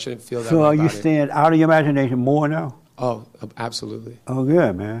like that, or I shouldn't feel that So way are you about it. staying out of your imagination more now? Oh, absolutely. Oh,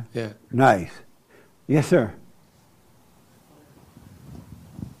 good, man. Yeah. Nice. Yes, sir.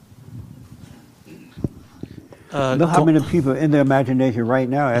 Look how many people in their imagination right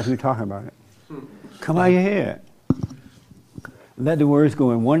now as we're talking about it. Come out your head. Let the words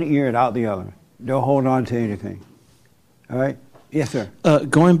go in one ear and out the other. Don't hold on to anything. All right? Yes, sir.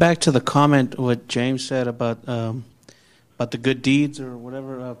 Going back to the comment, what James said about the good deeds or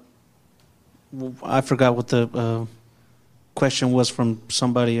whatever, I forgot what the question was from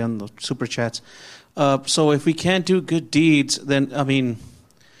somebody on the super chats. So if we can't do good deeds, then I mean,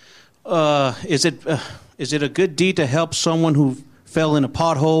 is Is it a good deed to help someone who fell in a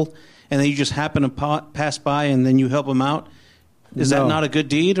pothole and then you just happen to pass by and then you help them out? Is that not a good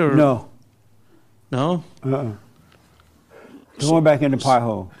deed? Or No. No? Going back in the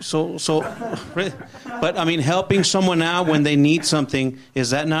pothole. But I mean, helping someone out when they need something, is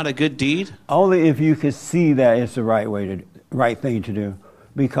that not a good deed? Only if you can see that it's the right thing to do.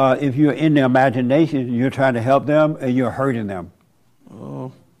 Because if you're in the imagination, you're trying to help them and you're hurting them.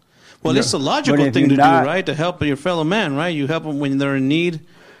 Oh. Well, it's a logical thing to do, right? To help your fellow man, right? You help them when they're in need,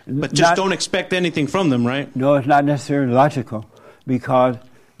 but just don't expect anything from them, right? No, it's not necessarily logical, because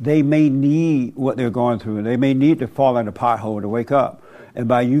they may need what they're going through. They may need to fall in a pothole to wake up. And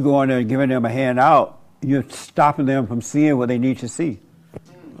by you going there and giving them a hand out, you're stopping them from seeing what they need to see.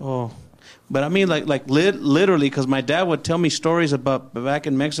 Oh, but I mean, literally, because my dad would tell me stories about back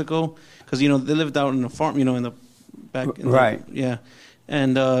in Mexico, because, they lived out in the farm, in the back. Right. Yeah.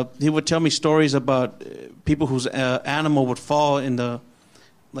 And he would tell me stories about people whose animal would fall in off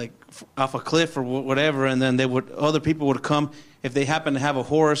a cliff or whatever, and then other people would come if they happened to have a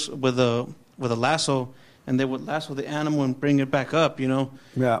horse with a lasso, and they would lasso the animal and bring it back up,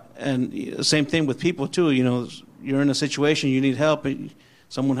 Yeah. And same thing with people too. You're in a situation, you need help, and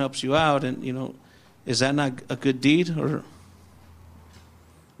someone helps you out, and is that not a good deed? Or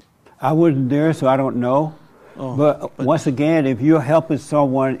I wasn't there, so I don't know. But once again, if you're helping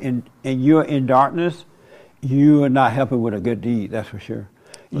someone and you're in darkness, you are not helping with a good deed, that's for sure.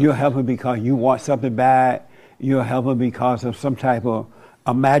 You're helping because you want something bad. You're helping because of some type of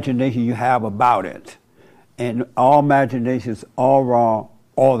imagination you have about it. And all imaginations all wrong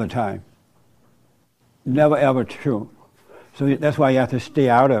all the time. Never ever true. So that's why you have to stay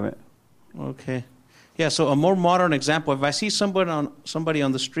out of it. Okay. Yeah, so a more modern example, if I see somebody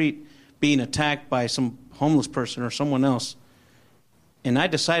on the street being attacked by some homeless person or someone else, and I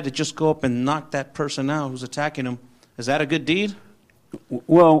decide to just go up and knock that person out who's attacking them, is that a good deed?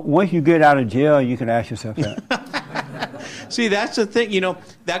 Well, once you get out of jail, you can ask yourself that. See, that's the thing,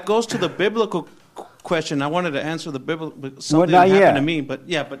 that goes to the biblical question. I wanted to answer the biblical, something that happened to me, but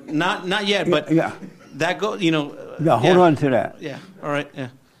not yet, but yeah. That goes, Yeah, hold on to that. Yeah, all right, yeah.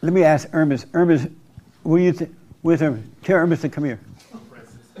 Let me ask Ernest. Ernest, what do you think? With him, tell Ernest to come here.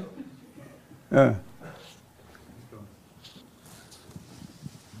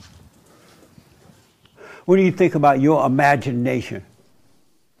 What do you think about your imagination?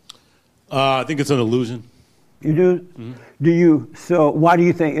 I think it's an illusion. You do? Mm-hmm. So why do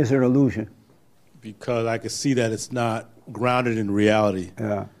you think it's an illusion? Because I can see that it's not grounded in reality.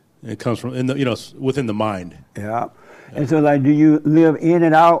 Yeah. It comes from within the mind. Yeah. And so, do you live in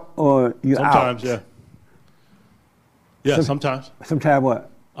and out, or you sometimes, out? Yeah. Yeah, sometimes. Sometimes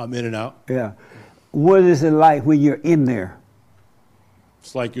what? I'm in and out. Yeah. What is it like when you're in there?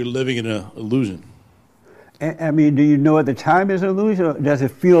 It's like you're living in an illusion. I mean, do you know at the time it's an illusion, or does it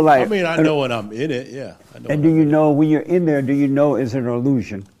feel like... I know when I'm in it, yeah. And do you know when you're in there, do you know it's an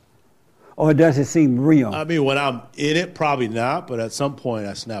illusion? Or does it seem real? When I'm in it, probably not, but at some point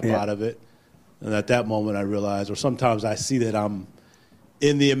I snap out of it. And at that moment I realize, or sometimes I see that I'm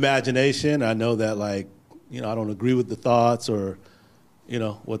in the imagination. I know that, I don't agree with the thoughts or,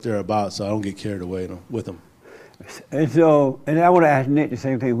 what they're about, so I don't get carried away with them. And I want to ask Nick the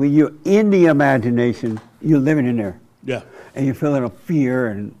same thing. When you're in the imagination, you're living in there. Yeah. And you're feeling a fear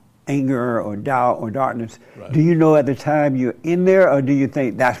and anger or doubt or darkness. Right. Do you know at the time you're in there, or do you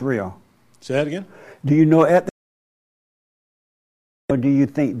think that's real? Say that again? Do you know at the or do you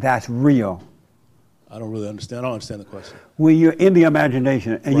think that's real? I don't really understand. I don't understand the question. When you're in the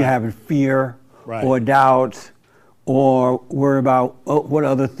imagination and you're having fear or doubts or worry about what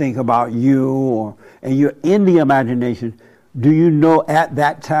others think about you, and you're in the imagination, do you know at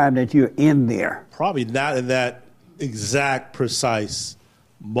that time that you're in there? Probably not in that exact precise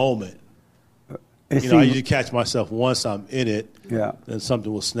moment. I usually catch myself once I'm in it, then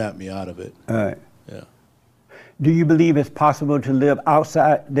something will snap me out of it. All right. Yeah. Do you believe it's possible to live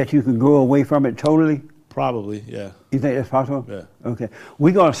outside, that you can go away from it totally? Probably, yeah. You think that's possible? Yeah. Okay.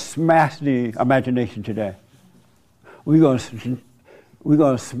 We're going to smash the imagination today. We're going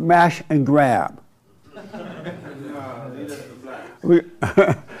to smash and grab.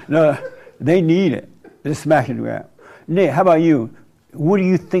 No, they need it. They smash and grab. Nick, how about you? What do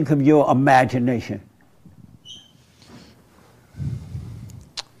you think of your imagination?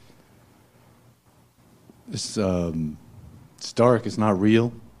 It's dark. It's not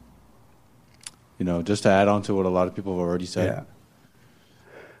real. Just to add on to what a lot of people have already said.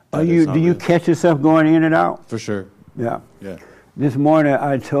 Yeah. Do you catch yourself going in and out? For sure. Yeah. Yeah. This morning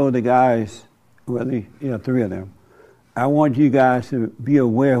I told the guys, three of them, I want you guys to be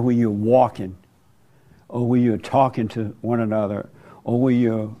aware when you're walking or when you're talking to one another, or when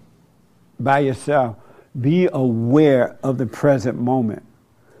you're by yourself, be aware of the present moment.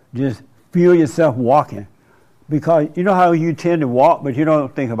 Just feel yourself walking. Because you know how you tend to walk, but you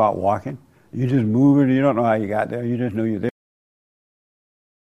don't think about walking. You just move it, you don't know how you got there, you just know you're there.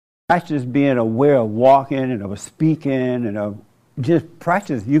 Practice being aware of walking and of speaking and of just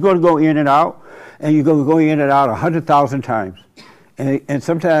practice. You're going to go in and out, and you're going to go in and out 100,000 times. And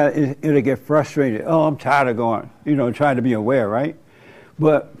sometimes it'll get frustrated. Oh, I'm tired of going, trying to be aware, right?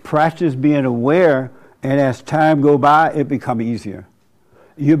 But practice being aware, and as time go by, it becomes easier.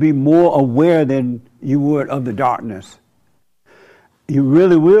 You'll be more aware than you would of the darkness. You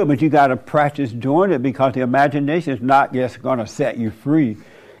really will, but you got to practice doing it, because the imagination is not just going to set you free.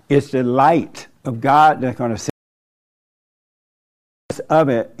 It's the light of God that's going to set of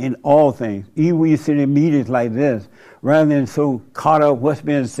it in all things. Even when you sit in meetings like this, rather than so caught up what's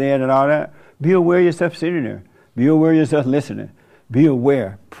being said and all that, be aware of yourself sitting there. Be aware of yourself listening. Be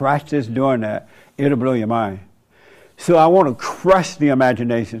aware. Practice doing that. It'll blow your mind. So I want to crush the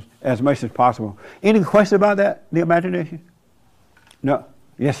imagination as much as possible. Any question about that, the imagination? No?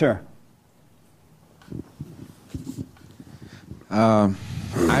 Yes, sir.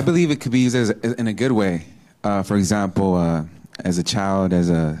 I believe it could be used in a good way. For example, as a child,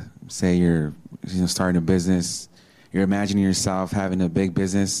 say you're starting a business, you're imagining yourself having a big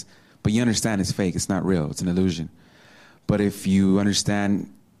business, but you understand it's fake, it's not real, it's an illusion. But if you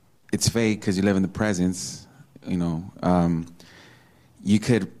understand it's fake because you live in the presence, you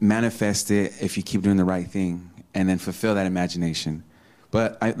could manifest it if you keep doing the right thing and then fulfill that imagination.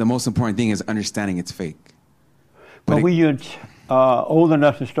 But the most important thing is understanding it's fake. But when you're old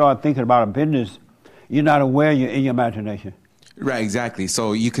enough to start thinking about a business, you're not aware you're in your imagination. Right, exactly.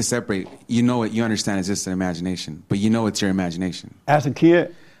 So you could separate. You know it. You understand it's just an imagination, but you know it's your imagination. As a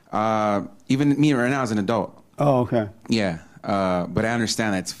kid? Even me right now as an adult. Oh, okay. Yeah, but I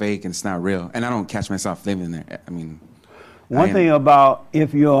understand that it's fake and it's not real, and I don't catch myself living there. I mean, one thing about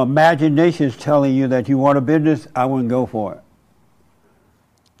if your imagination is telling you that you want a business, I wouldn't go for it.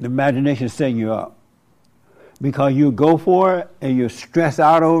 The imagination is setting you up. Because you go for it and you stress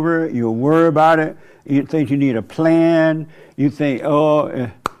out over it, you worry about it, you think you need a plan, you think, oh,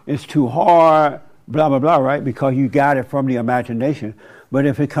 it's too hard, blah, blah, blah, right? Because you got it from the imagination. But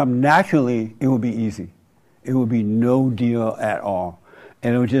if it comes naturally, it will be easy. It will be no deal at all.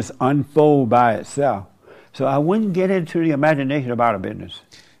 And it will just unfold by itself. So I wouldn't get into the imagination about a business.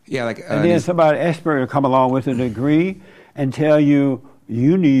 Yeah, like... and then somebody expert will come along with a degree and tell you,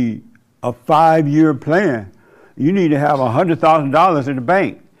 you need a 5-year plan. You need to have $100,000 in the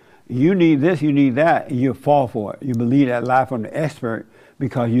bank. You need this, you need that, and you fall for it. You believe that lie from the expert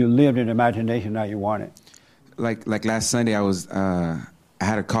because you lived in imagination, now you want it. Like last Sunday, I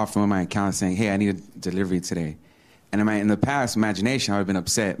had a call from my accountant saying, hey, I need a delivery today. And in the past imagination, I would have been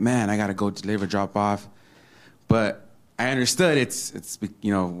upset. Man, I got to go deliver, drop off. But I understood it's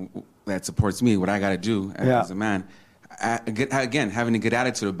that supports me, what I got to do as a man. Again, having a good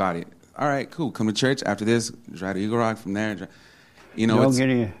attitude about it. All right, cool. Come to church. After this, drive to Eagle Rock. From there,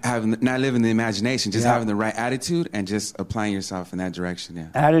 not living the imagination, just having the right attitude and just applying yourself in that direction. Yeah.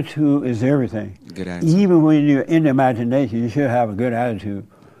 Attitude is everything. Good attitude. Even when you're in the imagination, you should have a good attitude.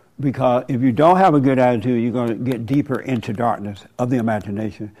 Because if you don't have a good attitude, you're going to get deeper into darkness of the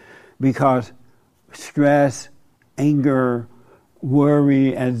imagination. Because stress, anger,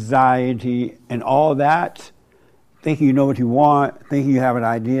 worry, anxiety, and all that, thinking you know what you want, thinking you have an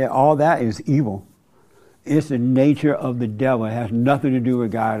idea, all that is evil. It's the nature of the devil. It has nothing to do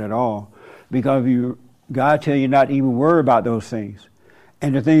with God at all. Because God tells you not to even worry about those things.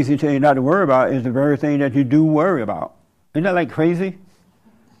 And the things he tells you not to worry about is the very thing that you do worry about. Isn't that like crazy?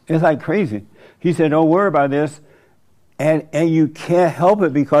 It's like crazy. He said, don't worry about this. And you can't help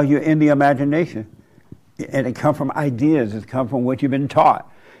it because you're in the imagination. And it comes from ideas. It comes from what you've been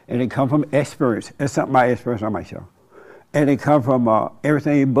taught. And it comes from experts. It's something my experts on my show. And it comes from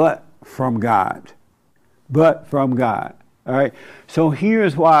everything but from God. But from God. All right? So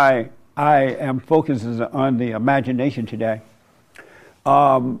here's why I am focusing on the imagination today.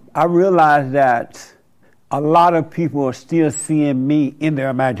 I realize that a lot of people are still seeing me in their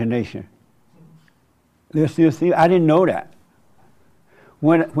imagination. They're still seeing. I didn't know that.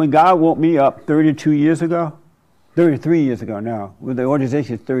 When God woke me up 33 years ago now, well, the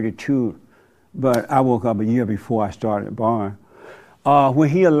organization is 32, but I woke up a year before I started Barn. When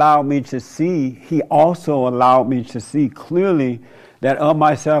he allowed me to see, he also allowed me to see clearly that of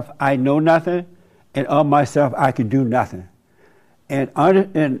myself I know nothing, and of myself I can do nothing.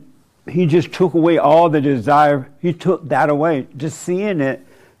 And he just took away all the desire. He took that away. Just seeing it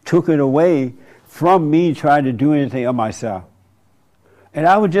took it away from me trying to do anything of myself. And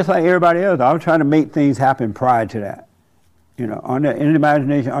I was just like everybody else. I was trying to make things happen prior to that. You know, in the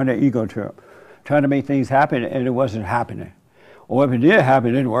imagination, on the ego trip. Trying to make things happen, and it wasn't happening. Or if it did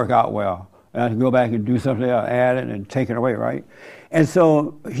happen, it didn't work out well. I had to go back and do something else, add it, and take it away, right? And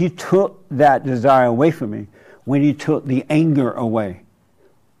so he took that desire away from me when he took the anger away.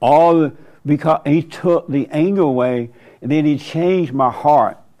 Because he took the anger away, and then he changed my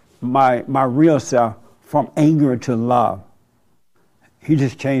heart, my real self, from anger to love. He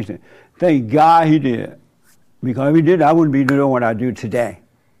just changed it. Thank God he did. Because if he didn't, I wouldn't be doing what I do today.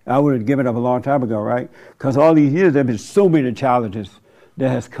 I would have given up a long time ago, right? Because all these years, there have been so many challenges that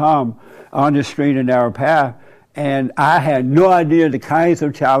has come on this straight and narrow path. And I had no idea the kinds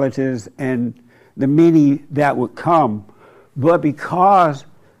of challenges and the many that would come. But because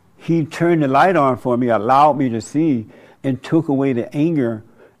he turned the light on for me, allowed me to see, and took away the anger,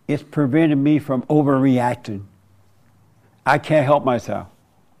 it's prevented me from overreacting. I can't help myself.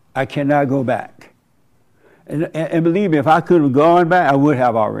 I cannot go back. And believe me, if I could have gone back, I would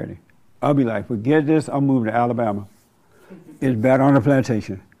have already. I'll be like, forget this, I'm moving to Alabama. It's better on the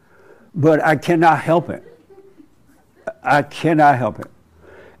plantation. But I cannot help it. I cannot help it.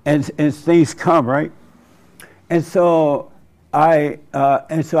 And things come, right? And so I've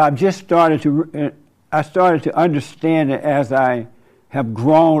just started to understand it as I have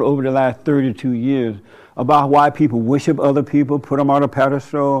grown over the last 32 years about why people worship other people, put them on a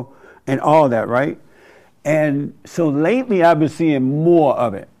pedestal, and all that, right? And so lately I've been seeing more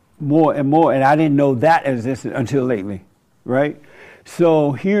of it, more and more, and I didn't know that existed until lately, right?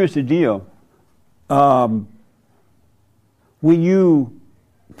 So here's the deal. When you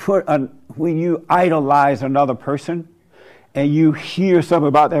idolize another person and you hear something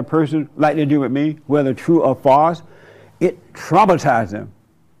about that person, like they do with me, whether true or false, it traumatizes them.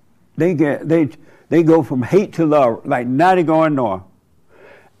 They go from hate to love, like 90 going north.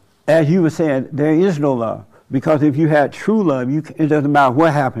 As you were saying, there is no love. Because if you had true love, it doesn't matter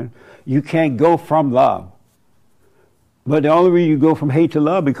what happened, you can't go from love. But the only reason you go from hate to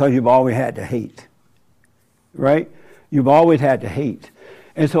love because you've always had to hate. Right? You've always had to hate.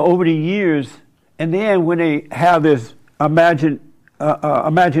 And so over the years, and then when they have this imagination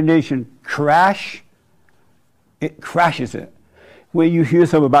crash, it crashes it. When you hear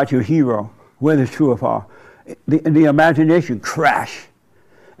something about your hero, whether it's true or false, the imagination crash.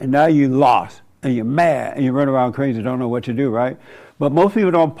 And now you're lost, and you're mad, and you run around crazy, don't know what to do, right? But most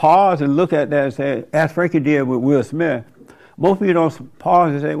people don't pause and look at that and say, as Frankie did with Will Smith, most people don't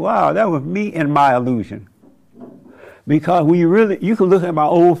pause and say, wow, that was me and my illusion. Because when you can look at my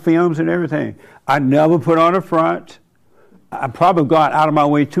old films and everything. I never put on a front. I probably gone out of my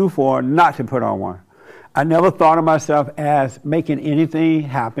way too far not to put on one. I never thought of myself as making anything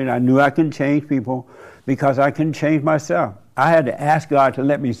happen. I knew I could change people because I couldn't change myself. I had to ask God to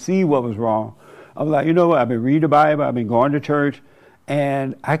let me see what was wrong. I was like, you know what? I've been reading the Bible. I've been going to church.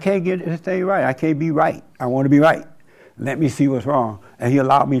 And I can't get this thing right. I can't be right. I want to be right. Let me see what's wrong. And he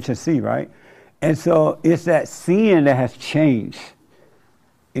allowed me to see, right? And so it's that seeing that has changed.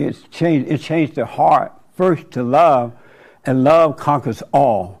 It's changed. It changed the heart first to love. And love conquers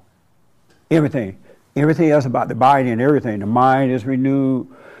all. Everything. Everything else about the body and everything. The mind is renewed.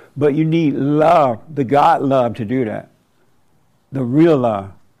 But you need love, the God love, to do that. The real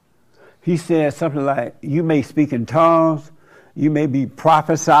love. He said something like, you may speak in tongues, you may be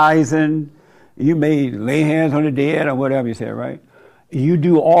prophesizing, you may lay hands on the dead or whatever he said, right? You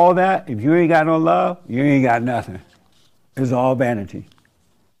do all that, if you ain't got no love, you ain't got nothing. It's all vanity.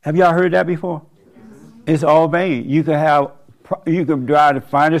 Have y'all heard that before? It's all vain. You can drive the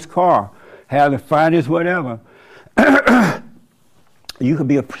finest car, have the finest whatever. You could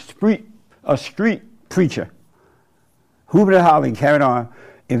be a street preacher. Hooping and hollering, carrying on.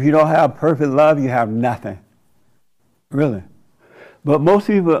 If you don't have perfect love, you have nothing. Really. But most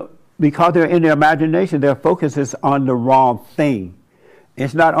people, because they're in their imagination, their focus is on the wrong thing.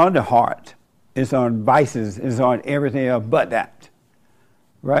 It's not on the heart. It's on vices. It's on everything else but that.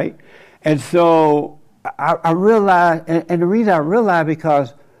 Right? And so I realized, and the reason I realized,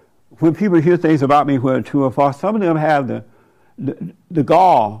 because when people hear things about me, whether true or false, some of them have the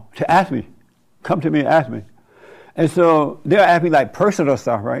gall to ask me, come to me and ask me. And so they're asking like personal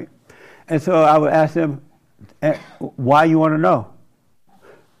stuff, right? And so I would ask them, why you want to know?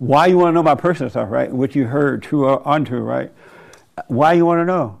 Why you want to know my personal stuff, right? What you heard, true or untrue, right? Why you want to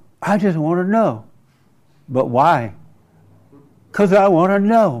know? I just want to know. But why? Because I want to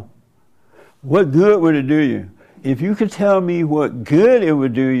know. What good would it do you? If you could tell me what good it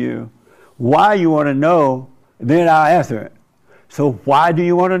would do you, why you want to know, then I'll answer it. So why do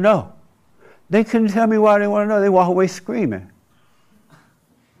you want to know? They couldn't tell me why they want to know. They walk away screaming.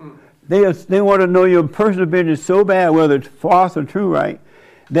 They want to know your personal business so bad, whether it's false or true, right,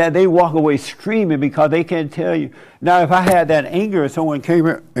 that they walk away screaming because they can't tell you. Now, if I had that anger and someone came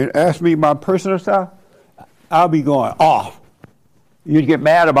in and asked me my personal stuff, I'll be going off. You'd get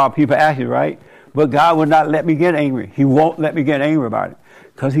mad about people asking, right? But God would not let me get angry. He won't let me get angry about it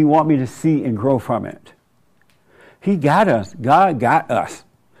because he wants me to see and grow from it. He got us. God got us.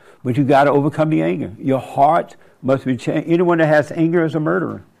 But you got to overcome the anger. Your heart must be changed. Anyone that has anger is a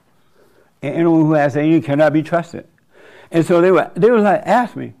murderer. And anyone who has anger cannot be trusted. And so they were like,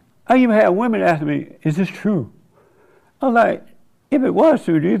 ask me. I even had women ask me, is this true? I was like, if it was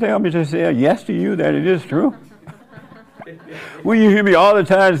true, do you think I'm going to say yes to you that it is true? When you hear me all the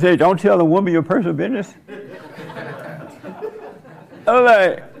time say, don't tell a woman your personal business. I was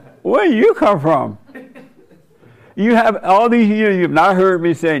like, where do you come from? You have all these years, you've not heard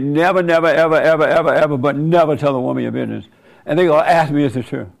me say never, never, ever, ever, ever, ever, but never tell a woman your business. And they're going to ask me, is it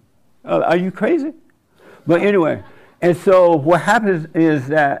true? Are you crazy? But anyway, and so what happens is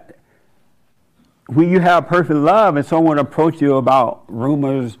that when you have perfect love and someone approaches you about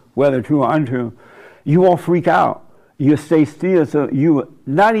rumors, whether true or untrue, you won't freak out. You stay still. So you,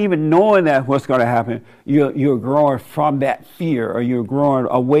 not even knowing that what's going to happen, you're growing from that fear, or you're growing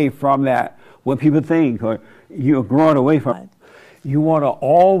away from that, what people think, or you're growing away from it. You want to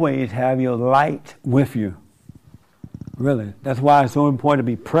always have your light with you. Really. That's why it's so important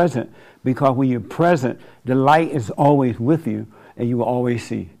to be present, because when you're present, the light is always with you and you will always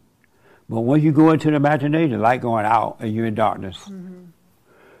see. But when you go into the imagination, the light going out and you're in darkness. Mm-hmm.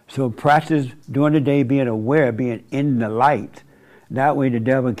 So practice during the day being aware, being in the light. That way the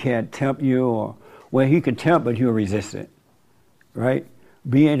devil can't tempt you, or, well, he can tempt, but you'll resist it. Right?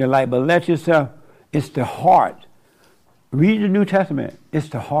 Be in the light, but let yourself, it's the heart. Read the New Testament. It's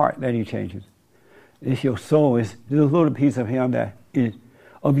the heart that he changes. It's your soul. It's the little piece of him that is,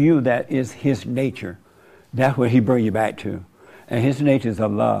 of you, that is his nature. That's what he brings you back to. And his nature is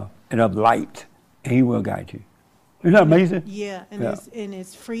of love and of light, and he will guide you. Isn't that amazing? Yeah, and Yeah.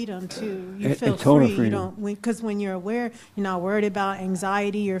 It's freedom too. You It's feel total free. freedom. You don't, because when you're aware, you're not worried about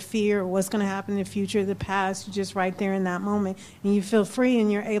anxiety or fear or what's going to happen in the future, the past. You're just right there in that moment, and you feel free,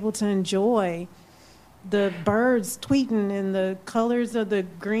 and you're able to enjoy the birds tweeting and the colors of the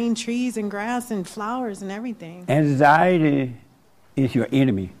green trees and grass and flowers and everything. Anxiety is your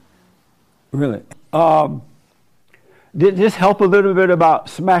enemy. Really. Did this help a little bit about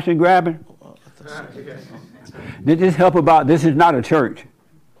smashing, grabbing? Did this help about, this is not a church,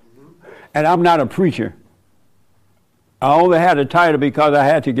 and I'm not a preacher. I only had a title because I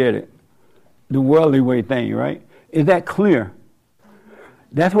had to get it. The worldly way thing, right? Is that clear?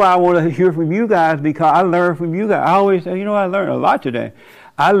 That's why I want to hear from you guys, because I learned from you guys. I always say, I learned a lot today.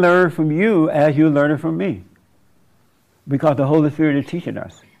 I learned from you as you learned from me, because the Holy Spirit is teaching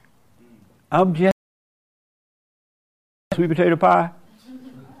us. I'm just sweet potato pie,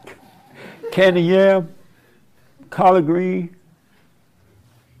 candy yam, collard green,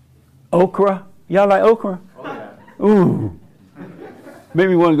 okra. Y'all like okra? Oh, yeah. Ooh. Made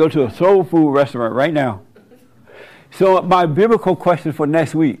me want to go to a soul food restaurant right now. So my biblical question for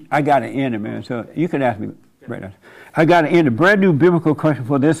next week, I got to end it, man. So you can ask me right now. I got to end a brand new biblical question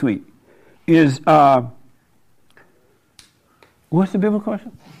for this week. Is what's the biblical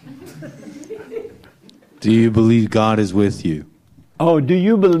question? Do you believe God is with you? Oh, do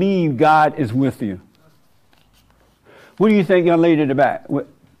you believe God is with you? What do you think, young lady in the back? Do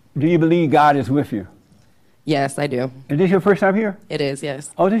you believe God is with you? Yes, I do. Is this your first time here? It is,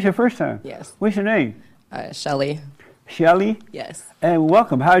 yes. Oh, this is your first time? Yes. What's your name? Shelley. Shelley? Yes. And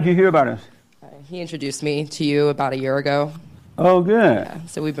welcome. How did you hear about us? He introduced me to you about a year ago. Oh, good. Yeah,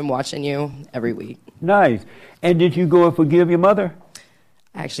 so we've been watching you every week. Nice. And did you go and forgive your mother?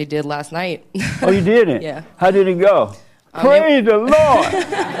 I actually did last night. Oh, you did it? Yeah. How did it go? Praise the Lord.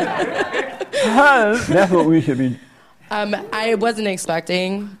 That's what we should be. I wasn't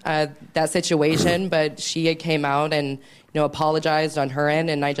expecting that situation, but she came out and apologized on her end,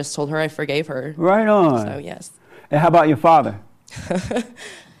 and I just told her I forgave her. Right on. So yes. And how about your father?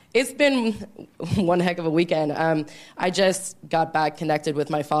 It's been one heck of a weekend. I just got back connected with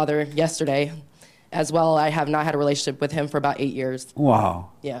my father yesterday as well. I have not had a relationship with him for about 8 years. Wow.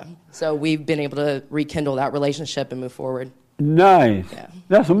 Yeah. So we've been able to rekindle that relationship and move forward. Nice. Yeah.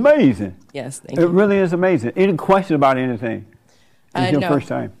 That's amazing. Yes, thank you. It really is amazing. Any question about anything? It's your no. first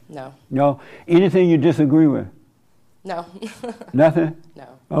time? No. No? Anything you disagree with? No. Nothing? No.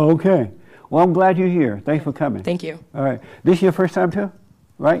 Oh, okay. Well, I'm glad you're here. Thanks for coming. Thank you. All right. This is your first time too?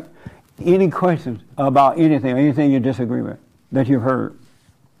 Right? Any questions about anything you disagree with that you've heard?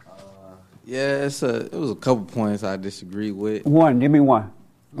 Yeah, it was a couple points I disagree with. One, give me one,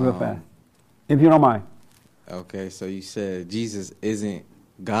 real fast, if you don't mind. Okay, so you said Jesus isn't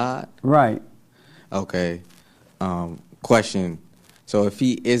God? Right. Okay. Question. So if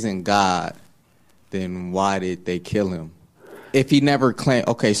he isn't God, then why did they kill him? If he never claimed,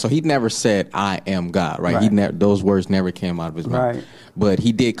 okay, so he never said, I am God, right? Right. He those words never came out of his mouth. Right. But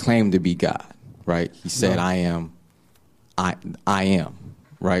he did claim to be God, right? He said, Right. I am,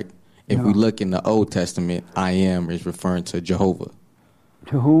 right? If we look in the Old Testament, I am is referring to Jehovah.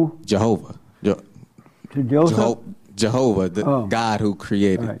 To who? Jehovah. To Joseph? Jehovah, the God who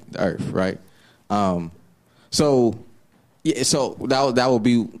created the earth, right? So that would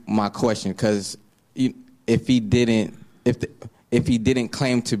be my question, because if he didn't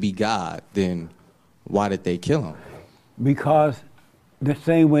claim to be God, then why did they kill him? Because the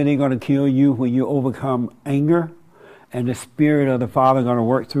same way they're going to kill you when you overcome anger, and the Spirit of the Father going to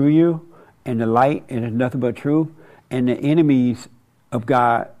work through you, and the light, and it's nothing but truth, and the enemies of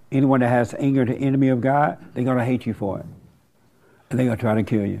God, anyone that has anger, the enemy of God, they're going to hate you for it. And they're going to try to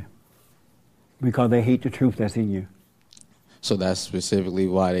kill you because they hate the truth that's in you. So that's specifically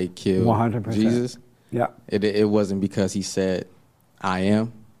why they killed 100%. Jesus? Yeah. It wasn't because he said, I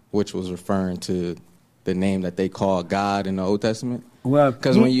am, which was referring to the name that they call God in the Old Testament? Well,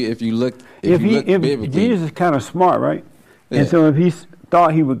 because if you look if Jesus is kind of smart, right? Yeah. And so if he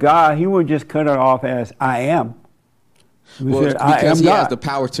thought he was God, he would just cut it off as I am. Well, said, because he God. has the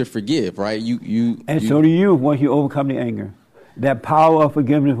power to forgive, right? So do you once you overcome the anger. That power of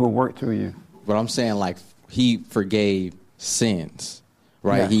forgiveness will work through you. But I'm saying, like, he forgave sins,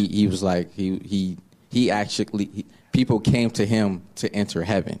 right? Yes. He was like, he actually, people came to him to enter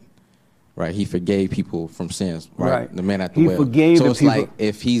heaven, right? He forgave people from sins, right? The man at the well. Forgave so the it's people. like,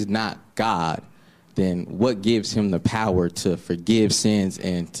 if he's not God, then what gives him the power to forgive sins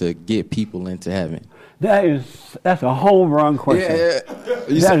and to get people into heaven? That's a home run question. Yeah.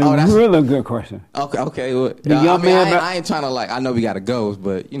 That's a really good question. Okay. Well, The young man I ain't trying to, like, I know we got to go,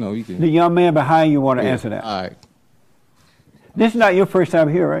 but, you can. The young man behind you want to answer that. All right. This is not your first time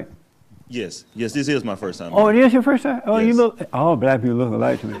here, right? Yes, this is my first time. Oh, it is your first time? Oh, Yes. you look. Oh, black people look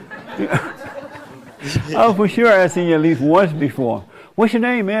alike to me. Oh, for sure, I've seen you at least once before. What's your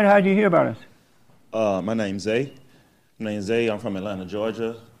name, man? How'd you hear about us? My name's Zay. I'm from Atlanta,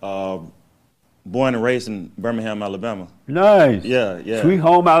 Georgia. Born and raised in Birmingham, Alabama. Nice. Yeah. Sweet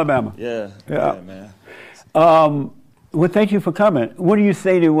home, Alabama. Yeah, man. Well, thank you for coming. What do you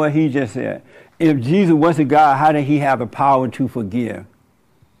say to what he just said? If Jesus wasn't God, how did he have the power to forgive?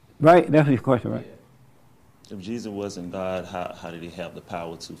 Right? That's his question, right? If Jesus wasn't God, how did he have the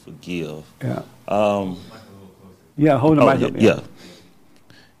power to forgive? Yeah. Yeah, hold the mic up. Yeah.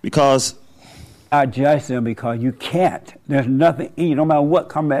 Because I judge them because you can't. There's nothing in you, no matter what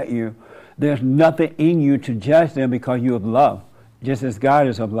come at you, there's nothing in you to judge them because you have love, just as God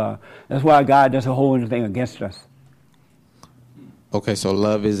is of love. That's why God doesn't hold anything against us. Okay, so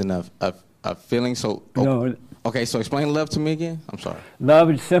love isn't a feeling. So No. Okay, so explain love to me again. I'm sorry.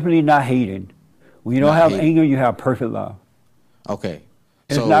 Love is simply not hating. When you don't Not have hating. anger, you have perfect love. Okay.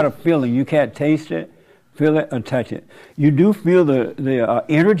 It's So- not a feeling. You can't taste it, feel it, or touch it. You do feel the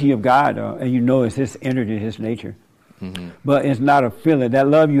energy of God, and you know it's His energy, His nature. Mm-hmm. But it's not a feeling. That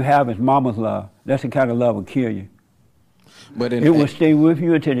love you have is mama's love. That's the kind of love will kill you. But It will stay with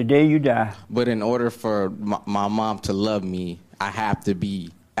you until the day you die. But in order for my mom to love me, I have to be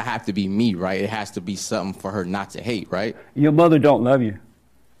me, right? It has to be something for her not to hate, right? Your mother don't love you.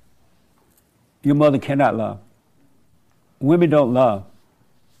 Your mother cannot love. Women don't love.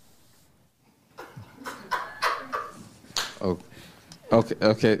 Oh,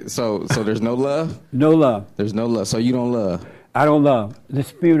 okay. So there's no love? No love. There's no love. So you don't love? I don't love. The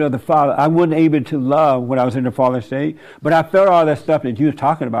Spirit of the Father. I wasn't able to love when I was in the fallen state, but I felt all that stuff that you were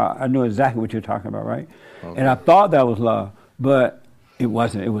talking about. I knew exactly what you're talking about, right? Okay. And I thought that was love, but it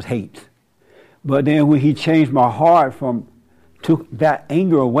wasn't. It was hate. But then when He changed my heart took that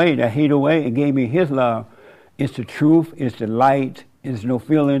anger away, that hate away, and gave me His love, it's the truth, it's the light, it's no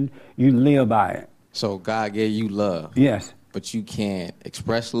feeling. You live by it. So God gave you love. Yes. But you can't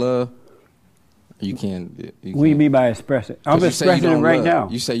express love. You can't. What do you mean by express it? I'm expressing it right now.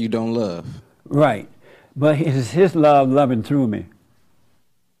 You say you don't love. Right. But it's His love loving through me.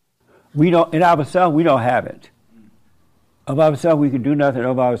 We don't, in ourselves, we don't have it. Of ourselves, we can do nothing.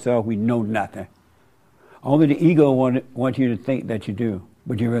 Of ourselves, we know nothing. Only the ego wants you to think that you do,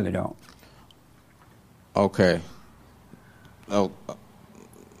 but you really don't. Okay. Oh.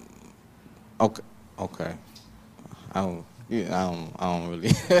 Okay. I don't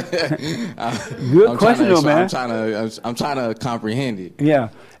really. Good question, though, man. I'm trying to comprehend it. Yeah.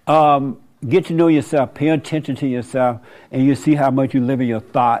 get to know yourself, pay attention to yourself, and you see how much you live in your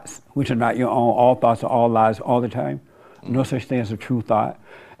thoughts, which are not your own. All thoughts are all lies all the time. No such thing as a true thought.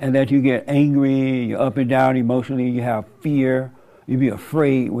 And that you get angry, you're up and down emotionally, you have fear, you be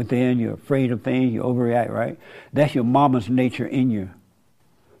afraid within, you're afraid of things, you overreact, right? That's your mama's nature in you.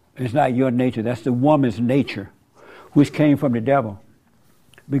 It's not your nature. That's the woman's nature, which came from the devil.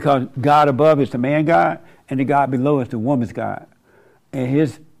 Because God above is the man God, and the God below is the woman's God. And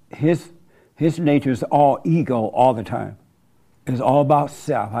his nature is all ego all the time. It's all about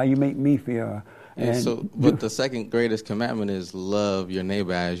self, how you make me feel. But the second greatest commandment is love your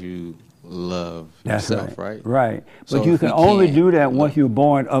neighbor as you love yourself, right? Right. But So you if can we only can't do that once you're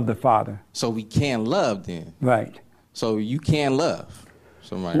born of the Father. So we can love then. Right. So you can love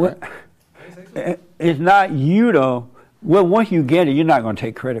somebody, Well, right? it's not you, though. Well, once you get it, you're not going to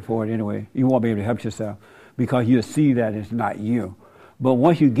take credit for it anyway. You won't be able to help yourself because you'll see that it's not you. But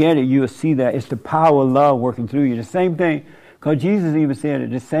once you get it, you'll see that it's the power of love working through you. The same thing, because Jesus even said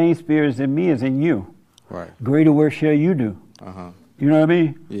it, the same spirit is in me is in you. Right. Greater work shall you do. Uh-huh. You know what I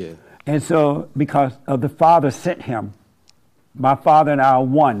mean? Yeah. And so, because of the Father sent him, my Father and I are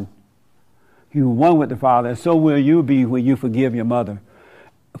one. You are one with the Father, and so will you be when you forgive your mother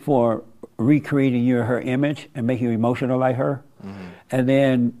for recreating you in her image and making you emotional like her, and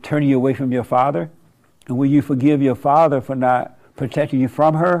then turning you away from your father. And when you forgive your father for not protecting you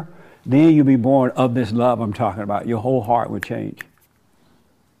from her, then you'll be born of this love I'm talking about. Your whole heart will change.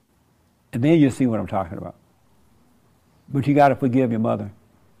 And then you'll see what I'm talking about. But you got to forgive your mother.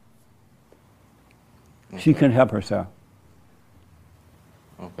 She couldn't help herself.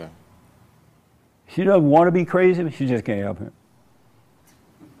 Okay. She doesn't want to be crazy, but she just can't help it.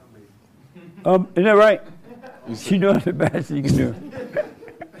 Isn't that right? She does the best she can do.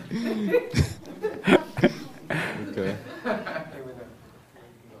 Okay.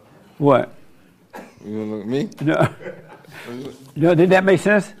 What? You want to look at me? No. No, did that make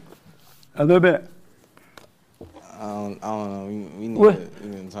sense? A little bit? I don't know. We need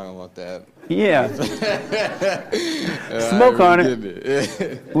to talk about that. Yeah. Smoke on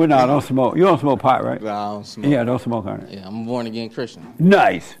it. Well, no, don't smoke. You don't smoke pot, right? No, I don't smoke. Yeah, don't smoke on it. Yeah, I'm a born again Christian.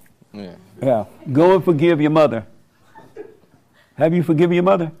 Nice. Yeah. Yeah. Go and forgive your mother. Have you forgiven your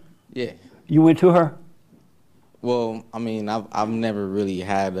mother? Yeah. You went to her? Well, I mean, I've never really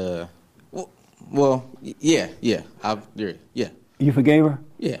had a. Well, yeah. Yeah. You forgave her?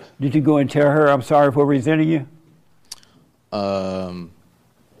 Yeah. Did you go and tell her, I'm sorry for resenting you? I'm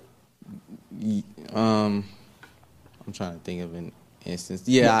trying to think of an instance.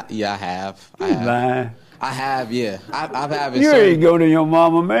 Yeah, I have. Lying. I have, yeah. I've had it. You ain't go to your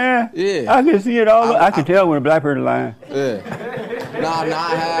mama, man. Yeah. I can see it all. I can tell when a black person lying. Yeah. No,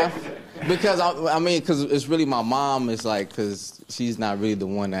 I have. Because, because it's really my mom is like, because she's not really the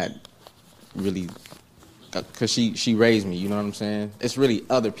one that really, because she raised me, you know what I'm saying? It's really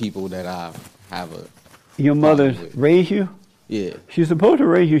other people that I have a. Your mother raised you? Yeah. She's supposed to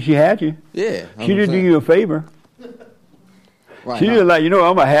raise you. She had you. Yeah. She didn't do you a favor. Right. She was like, I'm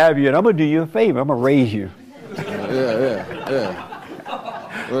going to have you, and I'm going to do you a favor. I'm going to raise you. Yeah.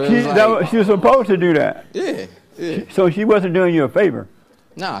 Well, she was supposed to do that. Yeah. So she wasn't doing you a favor.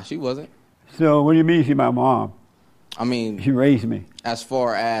 Nah, she wasn't. So what do you mean she's my mom? I mean, she raised me. As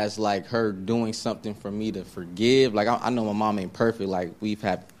far as like her doing something for me to forgive, like I know my mom ain't perfect. Like we've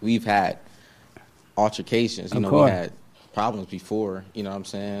had altercations. You know, we had problems before. You know what I'm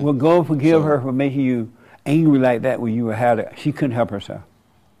saying? Well, go forgive her for making you angry like that when you had it. She couldn't help herself.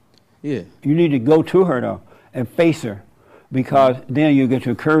 Yeah. You need to go to her though and face her, because then you'll get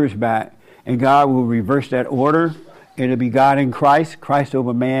your courage back, and God will reverse that order. It'll be God in Christ, Christ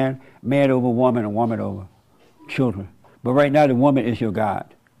over man, man over woman, and woman over children. But right now, the woman is your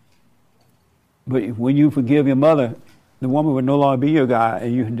God. But when you forgive your mother, the woman will no longer be your God,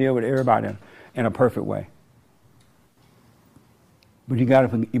 and you can deal with everybody in a perfect way. But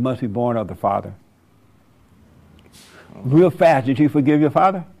you must be born of the Father. Real fast, did you forgive your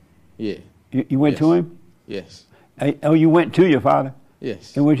father? Yeah. You went to him? Yes. Oh, you went to your father?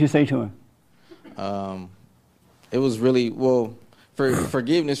 Yes. And what did you say to him? It was really,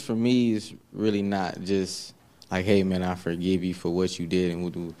 forgiveness for me is really not just like, hey, man, I forgive you for what you did and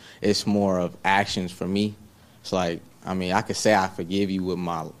we'll do. It's more of actions for me. It's like, I could say I forgive you with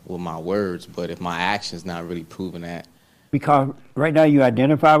my words, but if my actions not really proving that. Because right now you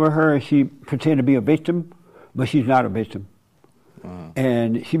identify with her and she pretend to be a victim, but she's not a victim.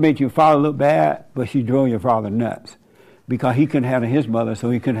 And she made your father look bad, but she drove your father nuts because he couldn't handle his mother, so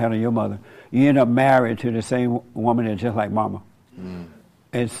he couldn't handle your mother. You end up married to the same woman that's just like mama.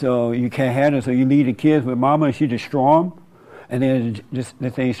 And so you can't handle it, so you leave the kids with mama and she destroy them. And then the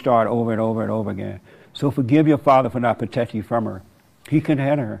thing started over and over and over again. So forgive your father for not protecting you from her. He couldn't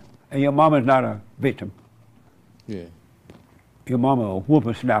handle her. And your mama is not a victim. Yeah. Your mama a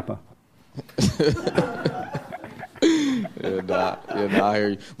whippersnapper. I hear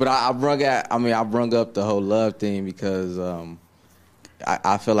you. But I brung up the whole love thing because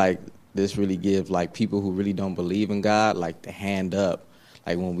I feel like this really gives like people who really don't believe in God like the hand up.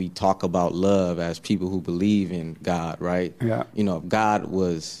 Like when we talk about love as people who believe in God, right? Yeah. You know, if God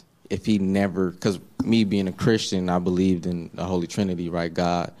was, if he never, because me being a Christian, I believed in the Holy Trinity, right?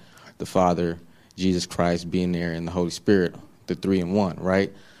 God, the Father, Jesus Christ being there, and the Holy Spirit, the 3 in 1,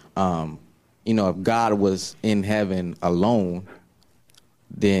 right? You know, if God was in heaven alone,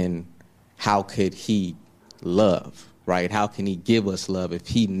 then how could he love, right? How can he give us love if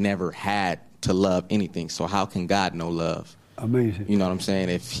he never had to love anything? So how can God know love? Amazing. You know what I'm saying?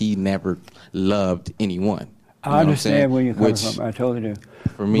 If he never loved anyone. I understand where you're coming from. I totally do.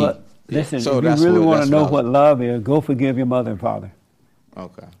 For me. But listen, so if you really want to know what love is, go forgive your mother and father.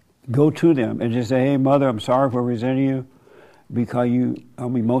 Okay. Go to them and just say, hey, mother, I'm sorry for resenting you because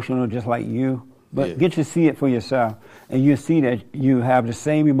I'm emotional just like you. But get to see it for yourself. And you'll see that you have the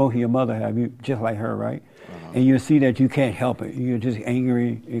same emotion your mother have, you just like her, right? And you'll see that you can't help it. You're just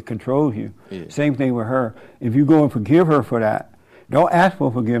angry. It controls you. Yeah. Same thing with her. If you go and forgive her for that, don't ask for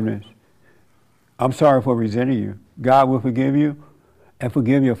forgiveness. I'm sorry for resenting you. God will forgive you and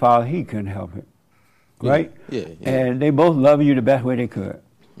forgive your father. He couldn't help it. Right? Yeah. And they both love you the best way they could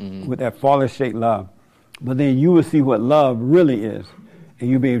with that father state love. But then you will see what love really is. And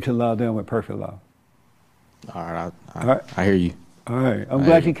you'll be able to love them with perfect love. All right. I hear you. All right. I'm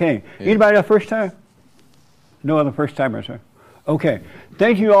glad you came. Yeah. Anybody else first time? No other first timers, huh? Okay.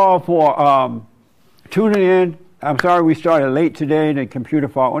 Thank you all for tuning in. I'm sorry we started late today. The computer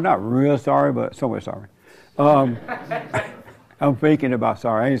fault. Well, not real sorry, but somewhat sorry. I'm faking about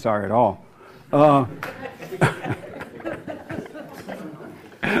sorry. I ain't sorry at all.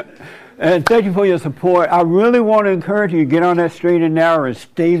 And thank you for your support. I really want to encourage you to get on that straight and narrow and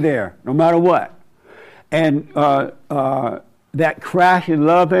stay there, no matter what. And that crash in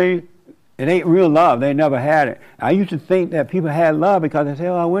love thing, it ain't real love. They never had it. I used to think that people had love because they say,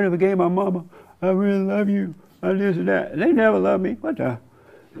 oh, I went and forgave my mama. I really love you. I this and that. They never loved me. What the?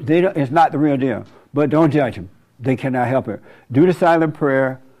 It's not the real deal. But don't judge them. They cannot help it. Do the silent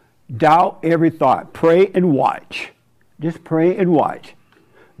prayer. Doubt every thought. Pray and watch. Just pray and watch.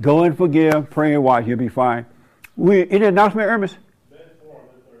 Go and forgive. Pray and watch. You'll be fine. Any announcement, Hermes?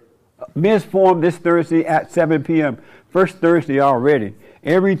 Men's Forum this Thursday at 7 p.m. First Thursday already.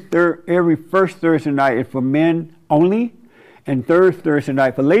 Every first Thursday night is for men only, and third Thursday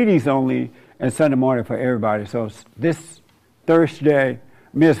night for ladies only, and Sunday morning for everybody. So this Thursday,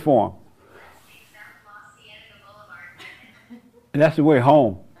 Men's Forum. And that's the way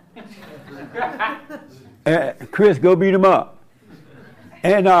home. Chris, go beat him up.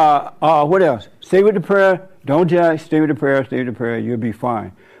 And what else? Stay with the prayer. Don't judge. Stay with the prayer. Stay with the prayer. You'll be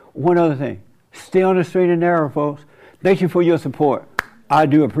fine. One other thing. Stay on the straight and narrow, folks. Thank you for your support. I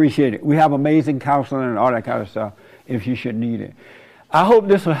do appreciate it. We have amazing counseling and all that kind of stuff if you should need it. I hope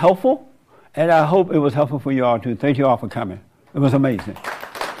this was helpful, and I hope it was helpful for you all too. Thank you all for coming. It was amazing.